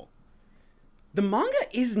sexual. The manga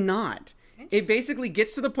is not. It basically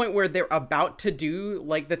gets to the point where they're about to do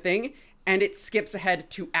like the thing, and it skips ahead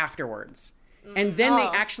to afterwards. And then they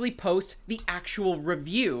actually post the actual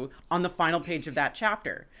review on the final page of that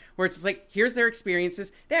chapter, where it's like, here's their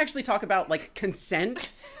experiences. They actually talk about like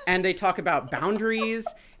consent, and they talk about boundaries,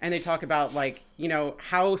 and they talk about like, you know,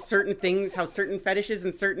 how certain fetishes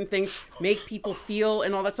and certain things make people feel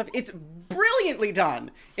and all that stuff. It's brilliantly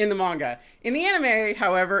done in the manga. In the anime,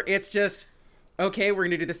 however, it's just, okay, we're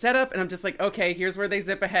going to do the setup. And I'm just like, okay, here's where they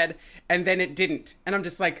zip ahead. And then it didn't. And I'm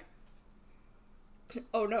just like,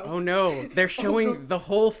 oh no. Oh no. They're showing the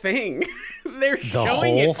whole thing. They're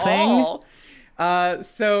showing it all.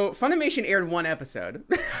 So Funimation aired one episode.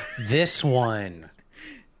 This one.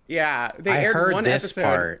 Yeah, they aired one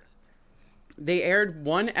episode. They aired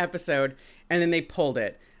one episode and then they pulled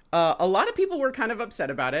it. A lot of people were kind of upset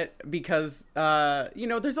about it because, you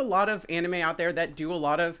know, there's a lot of anime out there that do a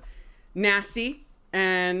lot of nasty,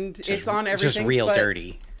 and it's on everything. Just real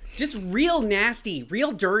dirty. Just real nasty,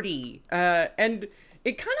 real dirty. And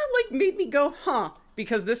it kind of like made me go, huh?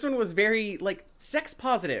 Because this one was very like sex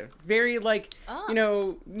positive, very like, you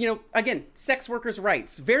know, again, sex workers'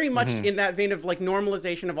 rights, very much in that vein of like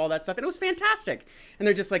normalization of all that stuff. And it was fantastic. And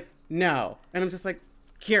they're just like, no. And I'm just like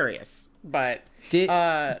curious, but did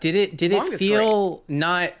it feel great.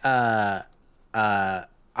 Not, I'm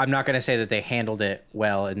not going to say that they handled it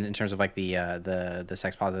well in terms of like the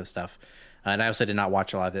sex positive stuff. And I also did not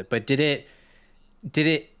watch a lot of it, but did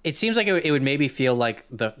it seems like it would maybe feel like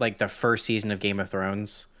the first season of Game of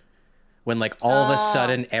Thrones, when like all of a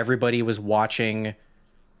sudden everybody was watching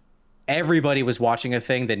a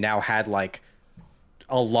thing that now had like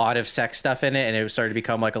a lot of sex stuff in it, and it started to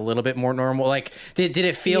become like a little bit more normal. Like did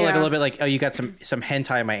it feel like a little bit like, oh, you got some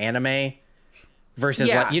hentai in my anime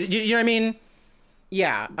versus like you know what I mean?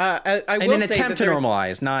 Yeah, I will in an say attempt to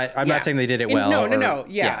normalize. I'm not saying they did it well. No.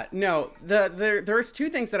 No. There's two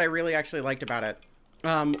things that I really actually liked about it.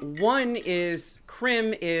 One is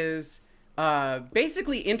Krim is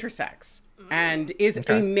basically intersex and is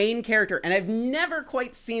a main character, and I've never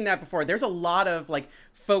quite seen that before. There's a lot of like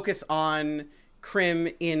focus on Krim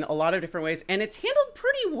in a lot of different ways, and it's handled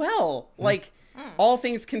pretty well. Like all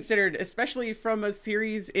things considered, especially from a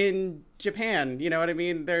series in Japan, you know what I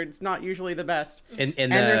mean? It's not usually the best. And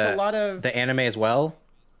there's a lot of the anime as well.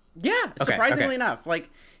 Yeah, surprisingly enough, like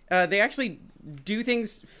they actually do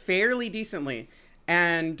things fairly decently.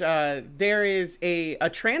 And there is a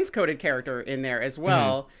transcoded character in there as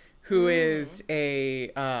well, who is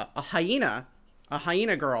a hyena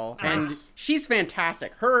girl, and she's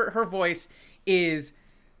fantastic. Her voice is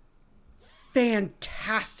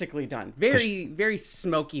fantastically done. Very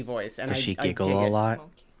smoky voice. And does she giggle a lot?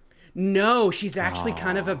 No, she's actually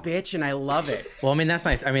kind of a bitch, and I love it. Well, I mean, that's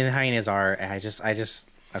nice. I mean, the hyenas are. I just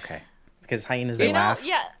okay, because hyenas they laugh.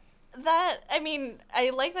 Yeah. That, I mean,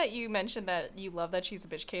 I like that you mentioned that you love that she's a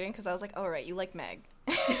bitch, Kdin, because I was like, oh, right, you like Meg.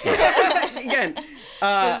 Again,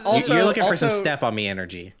 also, you're looking for some step on me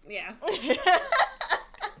energy. Yeah.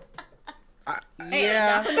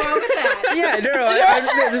 Yeah. Nothing wrong with that. Yeah,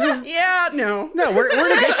 no, this is... Yeah, no. No, we're in a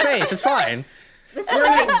good space. It's fine. This is a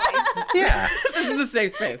safe space. Yeah. This is a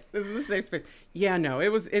safe space. Yeah, no, I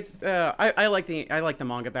like the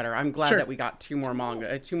manga better. I'm glad that we got two more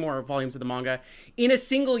volumes of the manga in a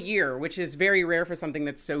single year, which is very rare for something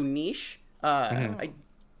that's so niche. I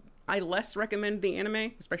less recommend the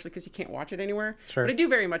anime, especially because you can't watch it anywhere. Sure. But I do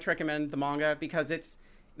very much recommend the manga because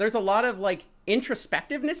there's a lot of like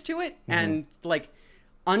introspectiveness to it and like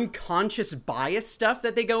unconscious bias stuff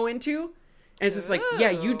that they go into. And it's just like,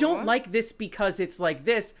 yeah, you don't like this because it's like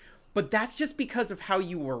this, but that's just because of how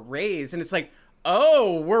you were raised. And it's like,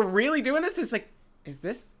 oh, we're really doing this? It's like, is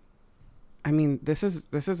this? I mean, this is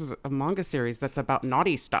a manga series that's about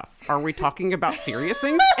naughty stuff. Are we talking about serious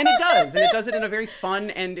things? And it does. And it does it in a very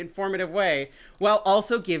fun and informative way, while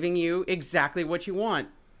also giving you exactly what you want.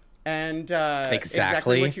 And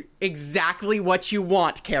exactly what you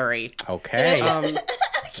want, Kerry. Okay.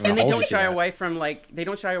 And they don't shy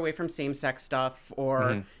away from same-sex stuff,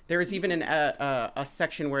 or there's even a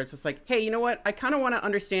section where it's just like, hey, you know what? I kind of want to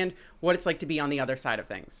understand what it's like to be on the other side of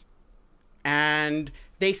things. And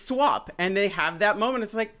they swap, and they have that moment.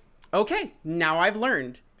 It's like, okay, now I've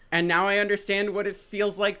learned. And now I understand what it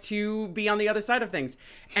feels like to be on the other side of things.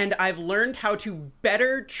 And I've learned how to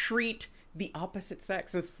better treat the opposite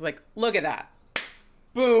sex. And it's like, look at that.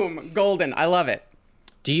 Boom. Golden. I love it.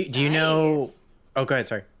 Do you know... Oh, go ahead.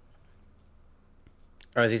 Sorry.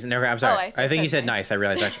 Oh, is he never? I'm sorry. I think you said nice. I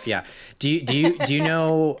realized actually. Yeah. Do you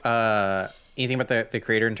know anything about the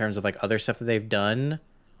creator in terms of like other stuff that they've done,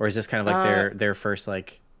 or is this kind of like their first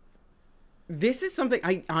like? This is something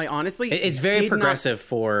I honestly. It's very progressive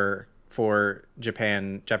for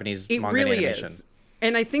Japanese manga really animation.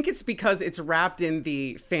 And I think it's because it's wrapped in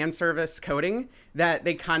the fan service coding that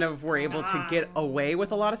they kind of were able to get away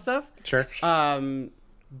with a lot of stuff. Sure.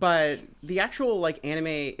 But the actual like anime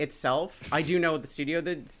itself, I do know the studio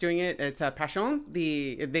that's doing it. It's Passion.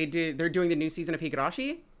 They're doing the new season of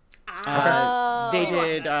Higurashi. They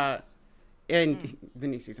did, and the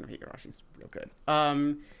new season of Higurashi is real good.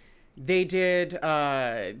 They did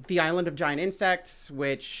The Island of Giant Insects,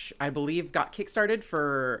 which I believe got kickstarted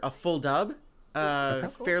for a full dub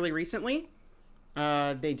fairly recently.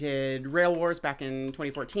 They did Rail Wars back in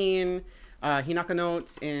 2014. Hinaka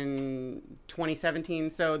Notes in 2017.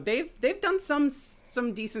 So they've done some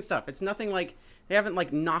decent stuff. It's nothing like they haven't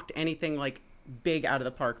like knocked anything like big out of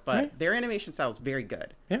the park, but their animation style is very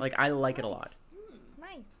good. Yeah. Like I like it a lot.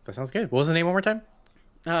 Nice. That sounds good. What was the name one more time?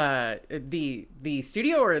 The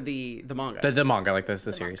studio or the manga? The manga, like the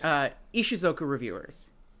series. Ishizoku Reviewers.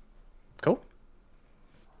 Cool.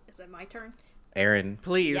 Is it my turn? Erin,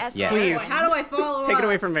 please, yes. Please. How do I follow Take up? it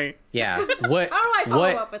away from me. Yeah. How do I follow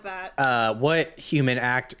up with that? What human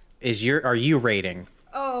act are you rating?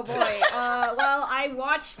 Oh boy. Well, I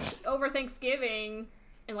watched over Thanksgiving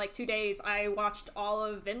in like 2 days. I watched all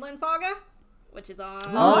of Vinland Saga, which is on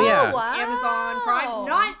Amazon Prime.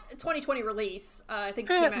 Not 2020 release. I think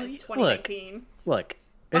it came out in 2019. Look,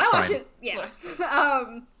 it's fine.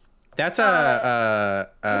 That's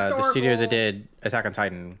the studio that did Attack on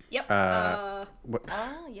Titan. Yep.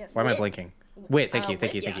 Yes. Why am I blinking? Wit. Thank you.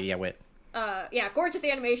 Yeah, Wit. Yeah, gorgeous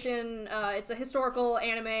animation. It's a historical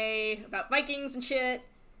anime about Vikings and shit.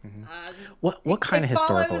 What kind of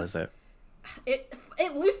historical is it?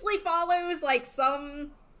 It loosely follows like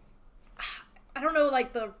some, I don't know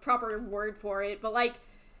like the proper word for it, but like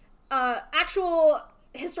actual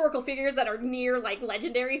historical figures that are near like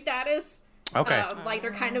legendary status. Okay. Like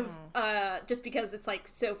they're kind of just because it's like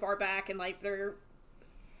so far back and like they're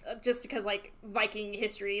just because like Viking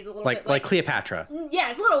history is a little bit like Cleopatra. Yeah,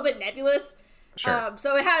 it's a little bit nebulous. Sure.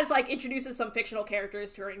 So it has like introduces some fictional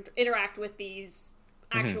characters to interact with these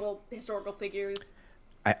actual historical figures.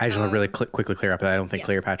 I just want to really quickly clear up that I don't think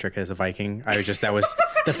Cleopatra is a Viking. That was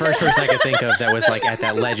the first person I could think of that was like at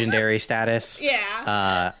that legendary status.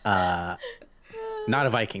 Yeah. Not a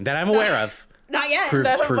Viking that I'm aware of. Not yet. Prove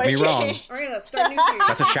me wrong. We're gonna start a new series.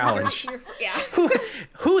 That's a challenge. Yeah.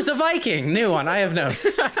 Who's a Viking? New one. I have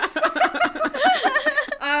notes. But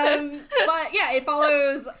yeah, it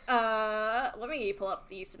follows. Let me pull up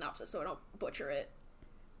the synopsis so I don't butcher it.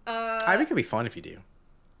 I think it'd be fun if you do.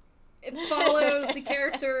 It follows the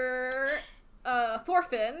character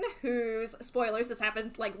Thorfinn, whose, spoilers, this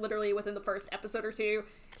happens like literally within the first episode or two.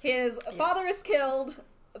 His father is killed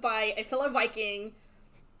by a fellow Viking,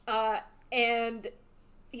 and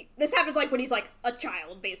this happens like when he's like a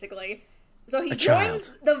child, basically. So he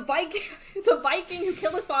joins the Viking who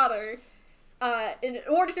killed his father. In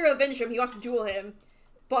order to avenge him, he wants to duel him.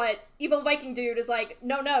 But evil Viking dude is like,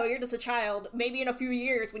 no, you're just a child. Maybe in a few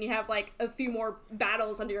years, when you have like a few more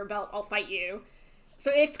battles under your belt, I'll fight you.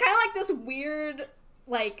 So it's kind of like this weird,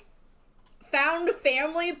 like, found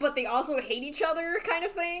family, but they also hate each other kind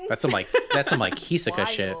of thing. That's some like Hisoka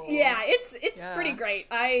shit. Yeah, it's pretty great.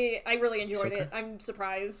 I really enjoyed it. I'm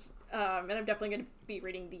surprised, and I'm definitely going to be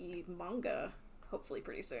reading the manga hopefully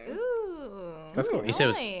pretty soon. Ooh, that's cool. You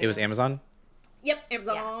said it was Amazon? Yep,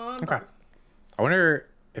 Amazon. Yeah. Okay. I wonder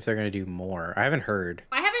if they're going to do more. I haven't heard.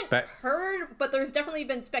 I haven't heard, but there's definitely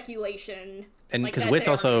been speculation. And because Wit's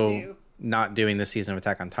also not doing this season of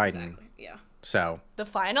Attack on Titan. Exactly. Yeah. So. The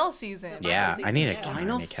final season. I need to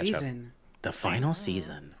final season. The final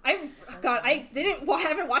season. I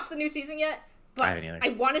haven't watched the new season yet. But I haven't either. I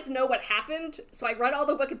wanted to know what happened, so I read all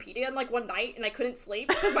the Wikipedia in like one night, and I couldn't sleep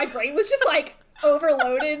because my brain was just like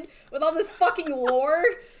overloaded with all this fucking lore.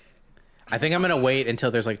 I think I'm gonna wait until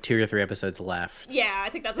there's like 2 or 3 episodes left. Yeah, I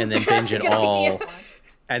think that's and then binge it all,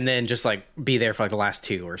 and then just like be there for like the last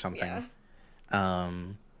 2 or something. Yeah.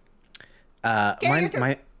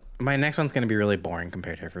 My next one's gonna be really boring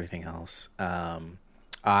compared to everything else.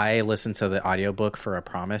 I listened to the audiobook for A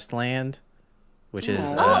Promised Land, which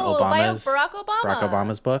is by Barack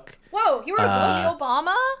Obama's book. Whoa, you wrote a book?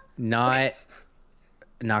 Obama?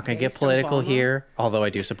 Not gonna get political here, although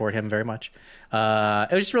I do support him very much.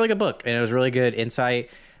 It was just a really good book, and it was really good insight.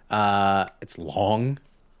 It's long.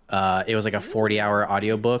 It was like a 40-hour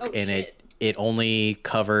audiobook, and it only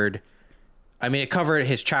covered. I mean, it covered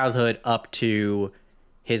his childhood up to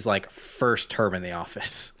his like first term in the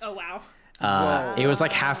office. Oh wow. It was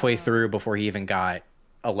like halfway through before he even got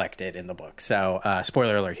elected in the book. So,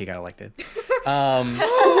 spoiler alert, he got elected. But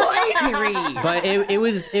it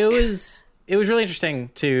was really interesting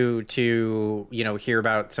to hear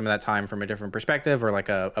about some of that time from a different perspective, or like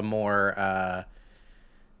a more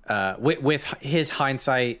with his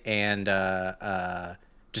hindsight and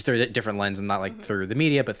just through a different lens and not like through the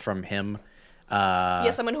media, but from him.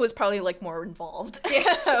 Someone who was probably like more involved.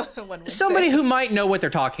 Somebody who might know what they're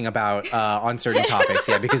talking about on certain topics,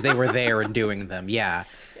 because they were there and doing them,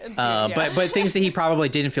 But things that he probably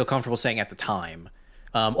didn't feel comfortable saying at the time,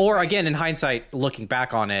 or again in hindsight, looking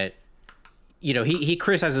back on it, he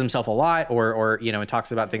criticizes himself a lot, or and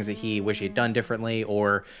talks about things that he wish he had done differently.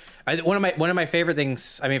 Or one of my favorite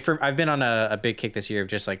things. I mean, I've been on a big kick this year of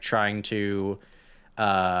just like trying to.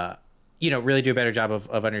 Really do a better job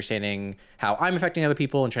of understanding how I'm affecting other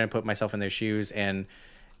people and trying to put myself in their shoes. And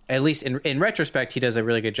at least in retrospect, he does a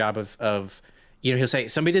really good job of he'll say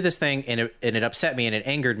somebody did this thing and it upset me and it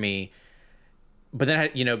angered me. But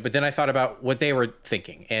then I thought about what they were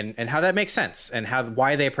thinking and how that makes sense and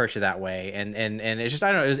why they approach it that way. And it's just,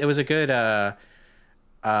 I don't know, it was a good,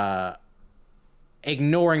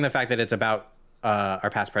 ignoring the fact that it's about,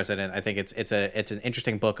 our past president. I think it's an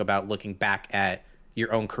interesting book about looking back at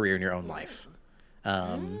your own career and your own life.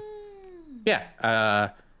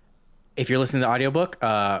 If you're listening to the audiobook,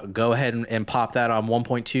 go ahead and pop that on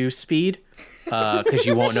 1.2 speed, because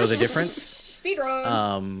you won't know the difference. Speed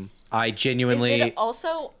run. I genuinely I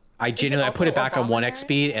put it back on 1x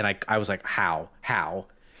speed and I was like, how?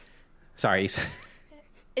 Sorry.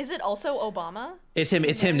 Is it also Obama? It's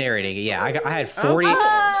him narrating. Yeah, I had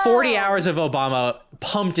 40 hours of Obama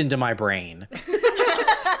pumped into my brain.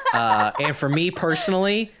 And for me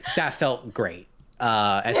personally, that felt great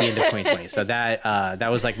at the end of 2020. So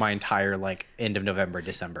that was like my entire like end of November,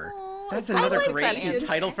 December. That's another great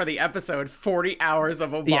title for the episode, 40 hours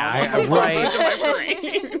of Obama. Yeah, right into my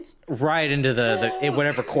brain. Right into the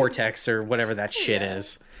whatever cortex or whatever that shit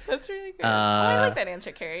is. That's really good. I like that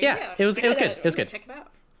answer, Kerry. Yeah, it was good. It was good. Check it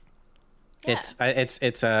out. Yeah.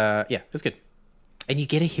 It was good. And you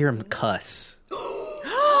get to hear him cuss.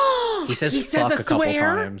 He says fuck a couple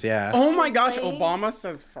times. Yeah. Oh my gosh, Obama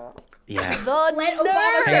says fuck. Yeah. Let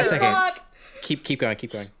Obama say fuck. Keep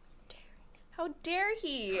going. How dare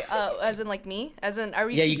he? As in like me? As in are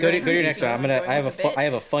we? Yeah, you go to your next one. I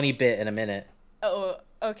have a funny bit in a minute. Oh,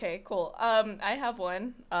 okay, cool. I have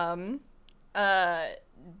one. One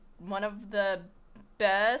of the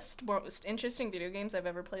best, most interesting video games I've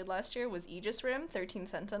ever played last year was Aegis Rim, 13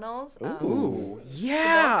 Sentinels. Ooh,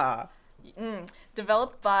 yeah.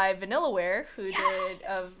 Developed by Vanillaware, who did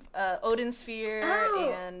Odin Sphere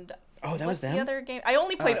and that was them? The other game? I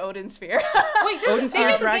only played Odin Sphere. Wait, Odin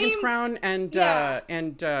Sphere, Dragon's Crown, and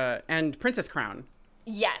Princess Crown.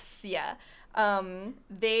 Yes, yeah.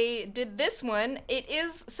 They did this one. It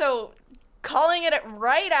is so calling it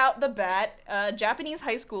right out the bat. Japanese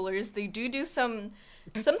high schoolers. They do some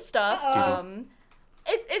stuff.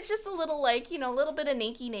 It's just a little like, a little bit of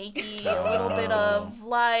nakey, a little bit of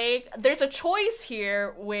like, there's a choice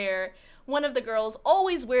here where one of the girls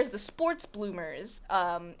always wears the sports bloomers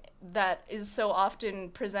that is so often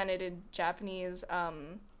presented in Japanese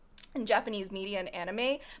media and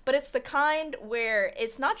anime, but it's the kind where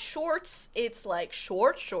it's not shorts, it's like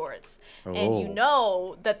shorts. And you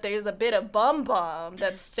know that there's a bit of bum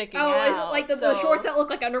that's sticking out. Is it like the shorts that look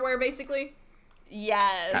like underwear, basically?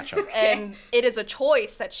 Yes, gotcha. And it is a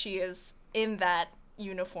choice that she is in that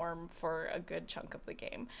uniform for a good chunk of the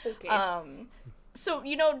game. Okay. So,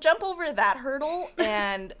 jump over that hurdle,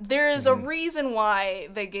 and there is a reason why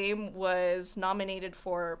the game was nominated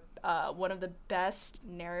for one of the best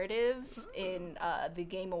narratives in the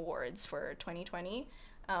Game Awards for 2020.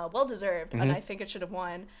 Well deserved, and I think it should have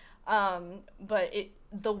won. But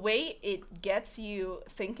the way it gets you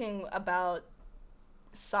thinking about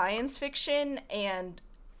science fiction and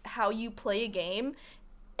how you play a game.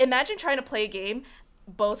 Imagine trying to play a game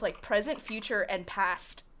both like present, future, and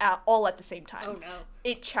past all at the same time. Oh no.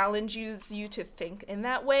 It challenges you to think in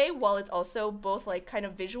that way while it's also both like kind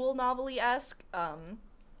of visual novel-y-esque.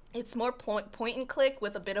 It's more point and click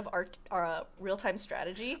with a bit of real-time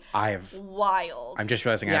strategy. Wild. I'm just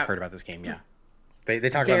realizing I've heard about this game. Yeah, they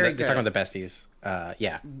talk about the besties.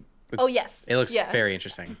 Yeah. Oh yes. It looks very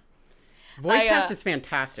interesting. Voice cast is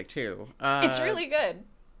fantastic too. It's really good.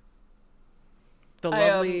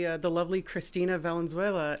 The lovely Cristina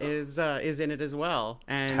Valenzuela is in it as well,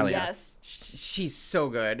 and hell yeah. Yes, she's so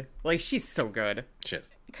good. Like she's so good. She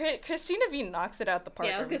is. Christina V knocks it out the park.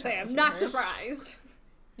 Yeah, I was gonna say I'm not surprised.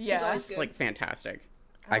 Yeah, she's like fantastic.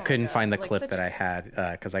 I couldn't find the clip that I had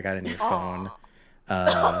because I got a new phone.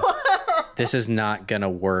 This is not gonna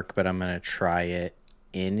work, but I'm gonna try it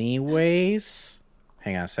anyways.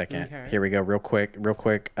 Hang on a second. Okay. Here we go. Real quick.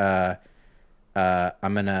 I'm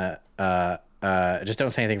gonna just don't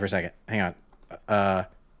say anything for a second. Hang on.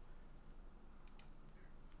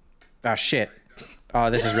 Oh shit. Oh,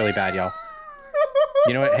 this is really bad, y'all.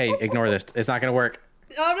 You know what? Hey, ignore this. It's not gonna work.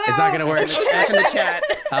 Oh no! It's not gonna work. F in the chat.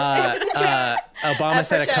 Obama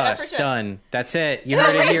said a cuss. Done. That's it. You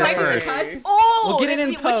heard it here first. Oh, we'll get it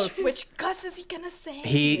in post. Which cuss is he gonna say?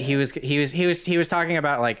 He was talking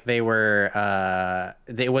about like it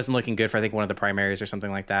wasn't looking good for I think one of the primaries or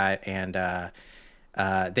something like that, and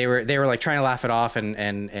they were like trying to laugh it off, and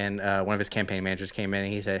one of his campaign managers came in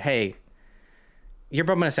and he said, "Hey, you're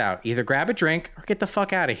bumming us out. Either grab a drink or get the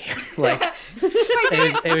fuck out of here." Like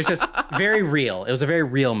it was just very real. It was a very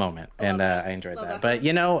real moment, and I enjoyed that. But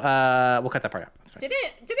we'll cut that part out. That's fine.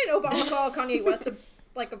 Didn't Obama call Kanye West a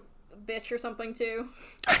bitch or something too?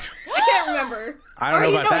 I can't remember. I don't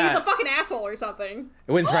know about that. He's a fucking asshole or something.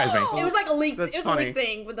 It wouldn't surprise me. It was like a leaked. That's It was funny. a leaked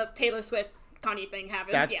thing with the Taylor Swift Kanye thing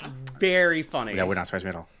happened. That's very funny. That would not surprise me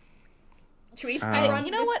at all. Should we run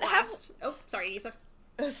you know what? Oh, sorry, Yssa.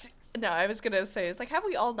 No, I was gonna say, it's like, have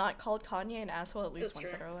we all not called Kanye an asshole at least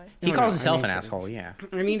once in our life? He calls himself an asshole, yeah.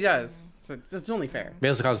 I mean, he does. So it's only fair. He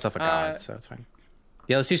also calls himself a god, so it's fine.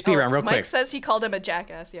 Yeah, let's do speed run real Mike quick. says he called him a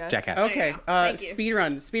jackass, yeah. Jackass. Okay, Thank you.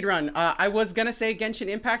 speed run. I was gonna say Genshin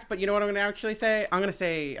Impact, but you know what I'm gonna actually say? I'm gonna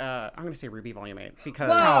say Ruby Volume 8 because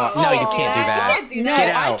No, you can't do that. You can't do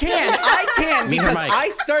that. Get out. I can Me or because Mike? I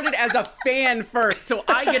started as a fan first, so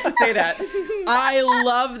I get to say that. I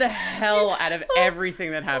love the hell out of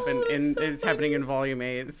everything that happened it's happening in Volume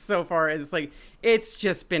 8 so far. It's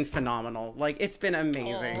just been phenomenal. Like it's been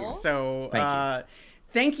amazing. Aww. So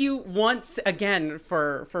thank you once again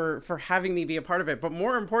for having me be a part of it. But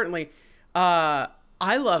more importantly, I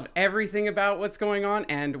love everything about what's going on,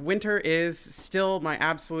 and Winter is still my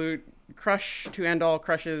absolute crush to end all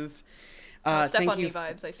crushes. Step on you. me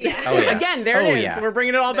vibes, I see. Yeah. Oh, yeah. Again, there it is. Yeah. We're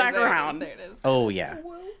bringing it all back There it is, around. there it is. Oh, yeah.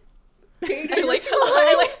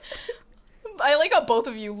 I like how both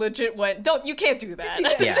of you legit went, you can't do that.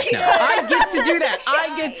 Yeah, no. I get to do that.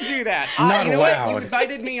 I get to do that. Not you know what? allowed. You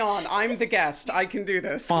invited me on. I'm the guest. I can do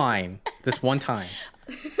this. Fine. This one time.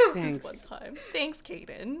 Thanks. One time. Thanks,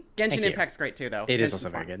 Kdin. Genshin you. Impact's great too, though. It is Genshin's also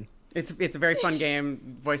very fun. good. It's a very fun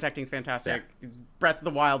game. Voice acting's fantastic. It's Breath of the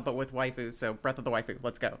Wild, but with waifus. So Breath of the Waifu.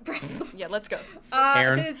 Let's go. Yeah, let's go.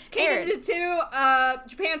 Erin? Since Kdin did too,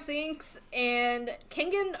 Japan Sinks and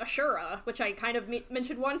Kengan Ashura, which I kind of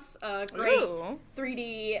mentioned once. Great Ooh.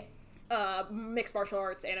 3D mixed martial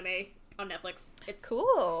arts anime on Netflix. It's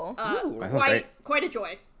Cool. that sounds great. quite a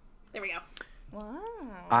joy. There we go. Wow.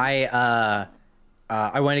 I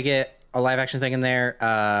want to get a live action thing in there.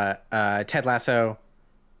 Ted Lasso,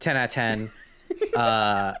 10 out of 10.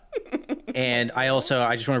 And I just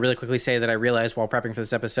want to really quickly say that I realized while prepping for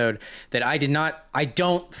this episode that I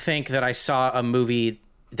don't think that I saw a movie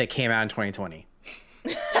that came out in 2020.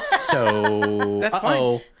 So That's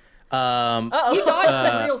fine. You dodged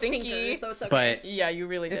some real stinky. stinkers, so it's okay. But Yeah, you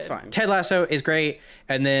really did. It's fine. Ted Lasso is great,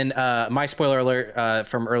 and then my spoiler alert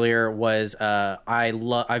from earlier was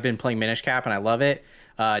I've been playing Minish Cap and I love it.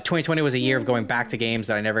 2020 was a year of going back to games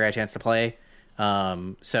that I never got a chance to play,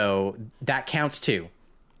 so that counts too.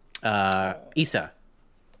 Yssa.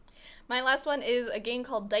 My last one is a game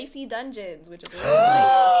called Dicey Dungeons, which is really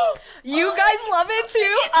nice. You guys love it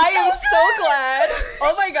too? I am so glad.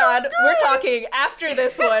 Oh my god, we're talking after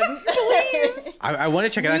this one. Please. I want to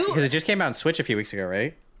check it out because it just came out on Switch a few weeks ago,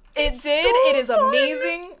 right? It did. It is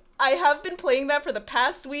amazing. I have been playing that for the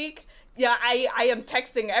past week. Yeah, I am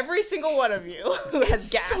texting every single one of you who has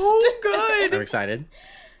gasped. So good. I'm excited.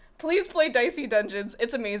 Please play Dicey Dungeons.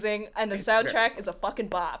 It's amazing. And the soundtrack is a fucking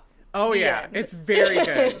bop. Oh yeah, it's very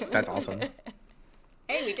good. That's awesome.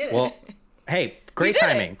 Hey, we did it. Well, hey, great did it.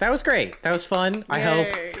 timing. That was great. That was fun. I hope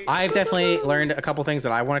I've definitely learned a couple things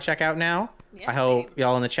that I want to check out now. Yeah, I hope same.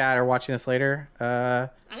 y'all in the chat are watching this later. I'm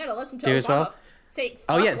gonna listen to do Obama as well? say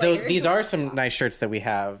Oh yeah, fuck later. these are some nice shirts that we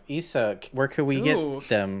have. Yssa, where could we Ooh. get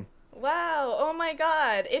them? Wow, oh my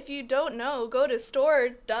god. If you don't know, go to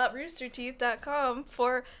store.roosterteeth.com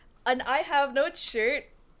for an I Have Notes shirt.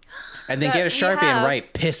 And then that get a we Sharpie and have.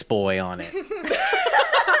 write "Piss Boy" on it. don't do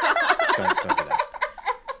that.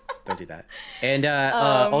 Don't do that. And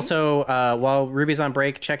also, while Ruby's on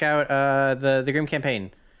break, check out the Grim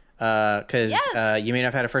campaign because Yes. you may not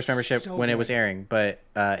have had a first membership when it was airing, but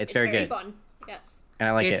it's very good, fun. Yes. and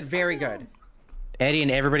I like It's it. very good. Eddie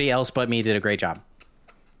and everybody else but me did a great job.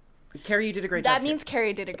 Kerry, you did a great job. That means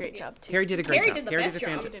Carrie did a great job too. Kerry did a great Kerry job. did the Kerry best did a job.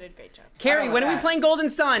 fantastic. Did a great job. Kerry, when are we playing Golden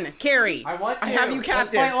Sun? Kerry, I have you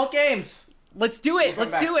captive. Let's play old games. Let's do it.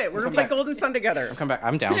 Let's back. do it. We're We'll gonna come play back. Golden Sun together. Come back.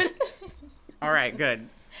 I'm down. All right, good.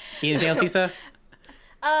 Anything else, Yssa?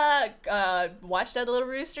 Watched Dead Little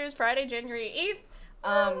Roosters Friday, January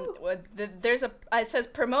 8th. There's it says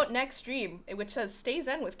promote next stream, which says stay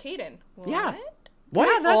zen with Kdin. What? Yeah. What?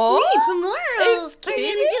 Yeah, that's me tomorrow. It's We're gonna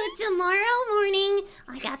do it tomorrow morning.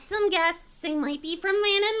 I got some guests. They might be from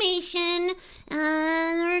animation,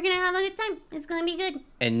 and we're gonna have a good time. It's gonna be good.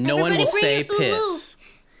 And no one will say piss.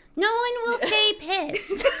 No one will say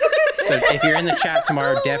piss. So if you're in the chat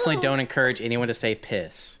tomorrow, definitely don't encourage anyone to say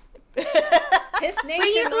piss. Piss Nation,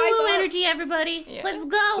 Bring your rise up. energy, everybody. Yeah. Let's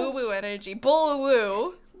go. Woo-woo energy.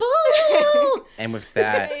 Bull-woo. Boo! And with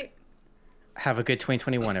that, have a good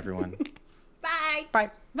 2021, everyone. Bye. Bye.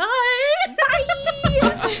 Bye.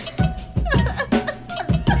 Bye.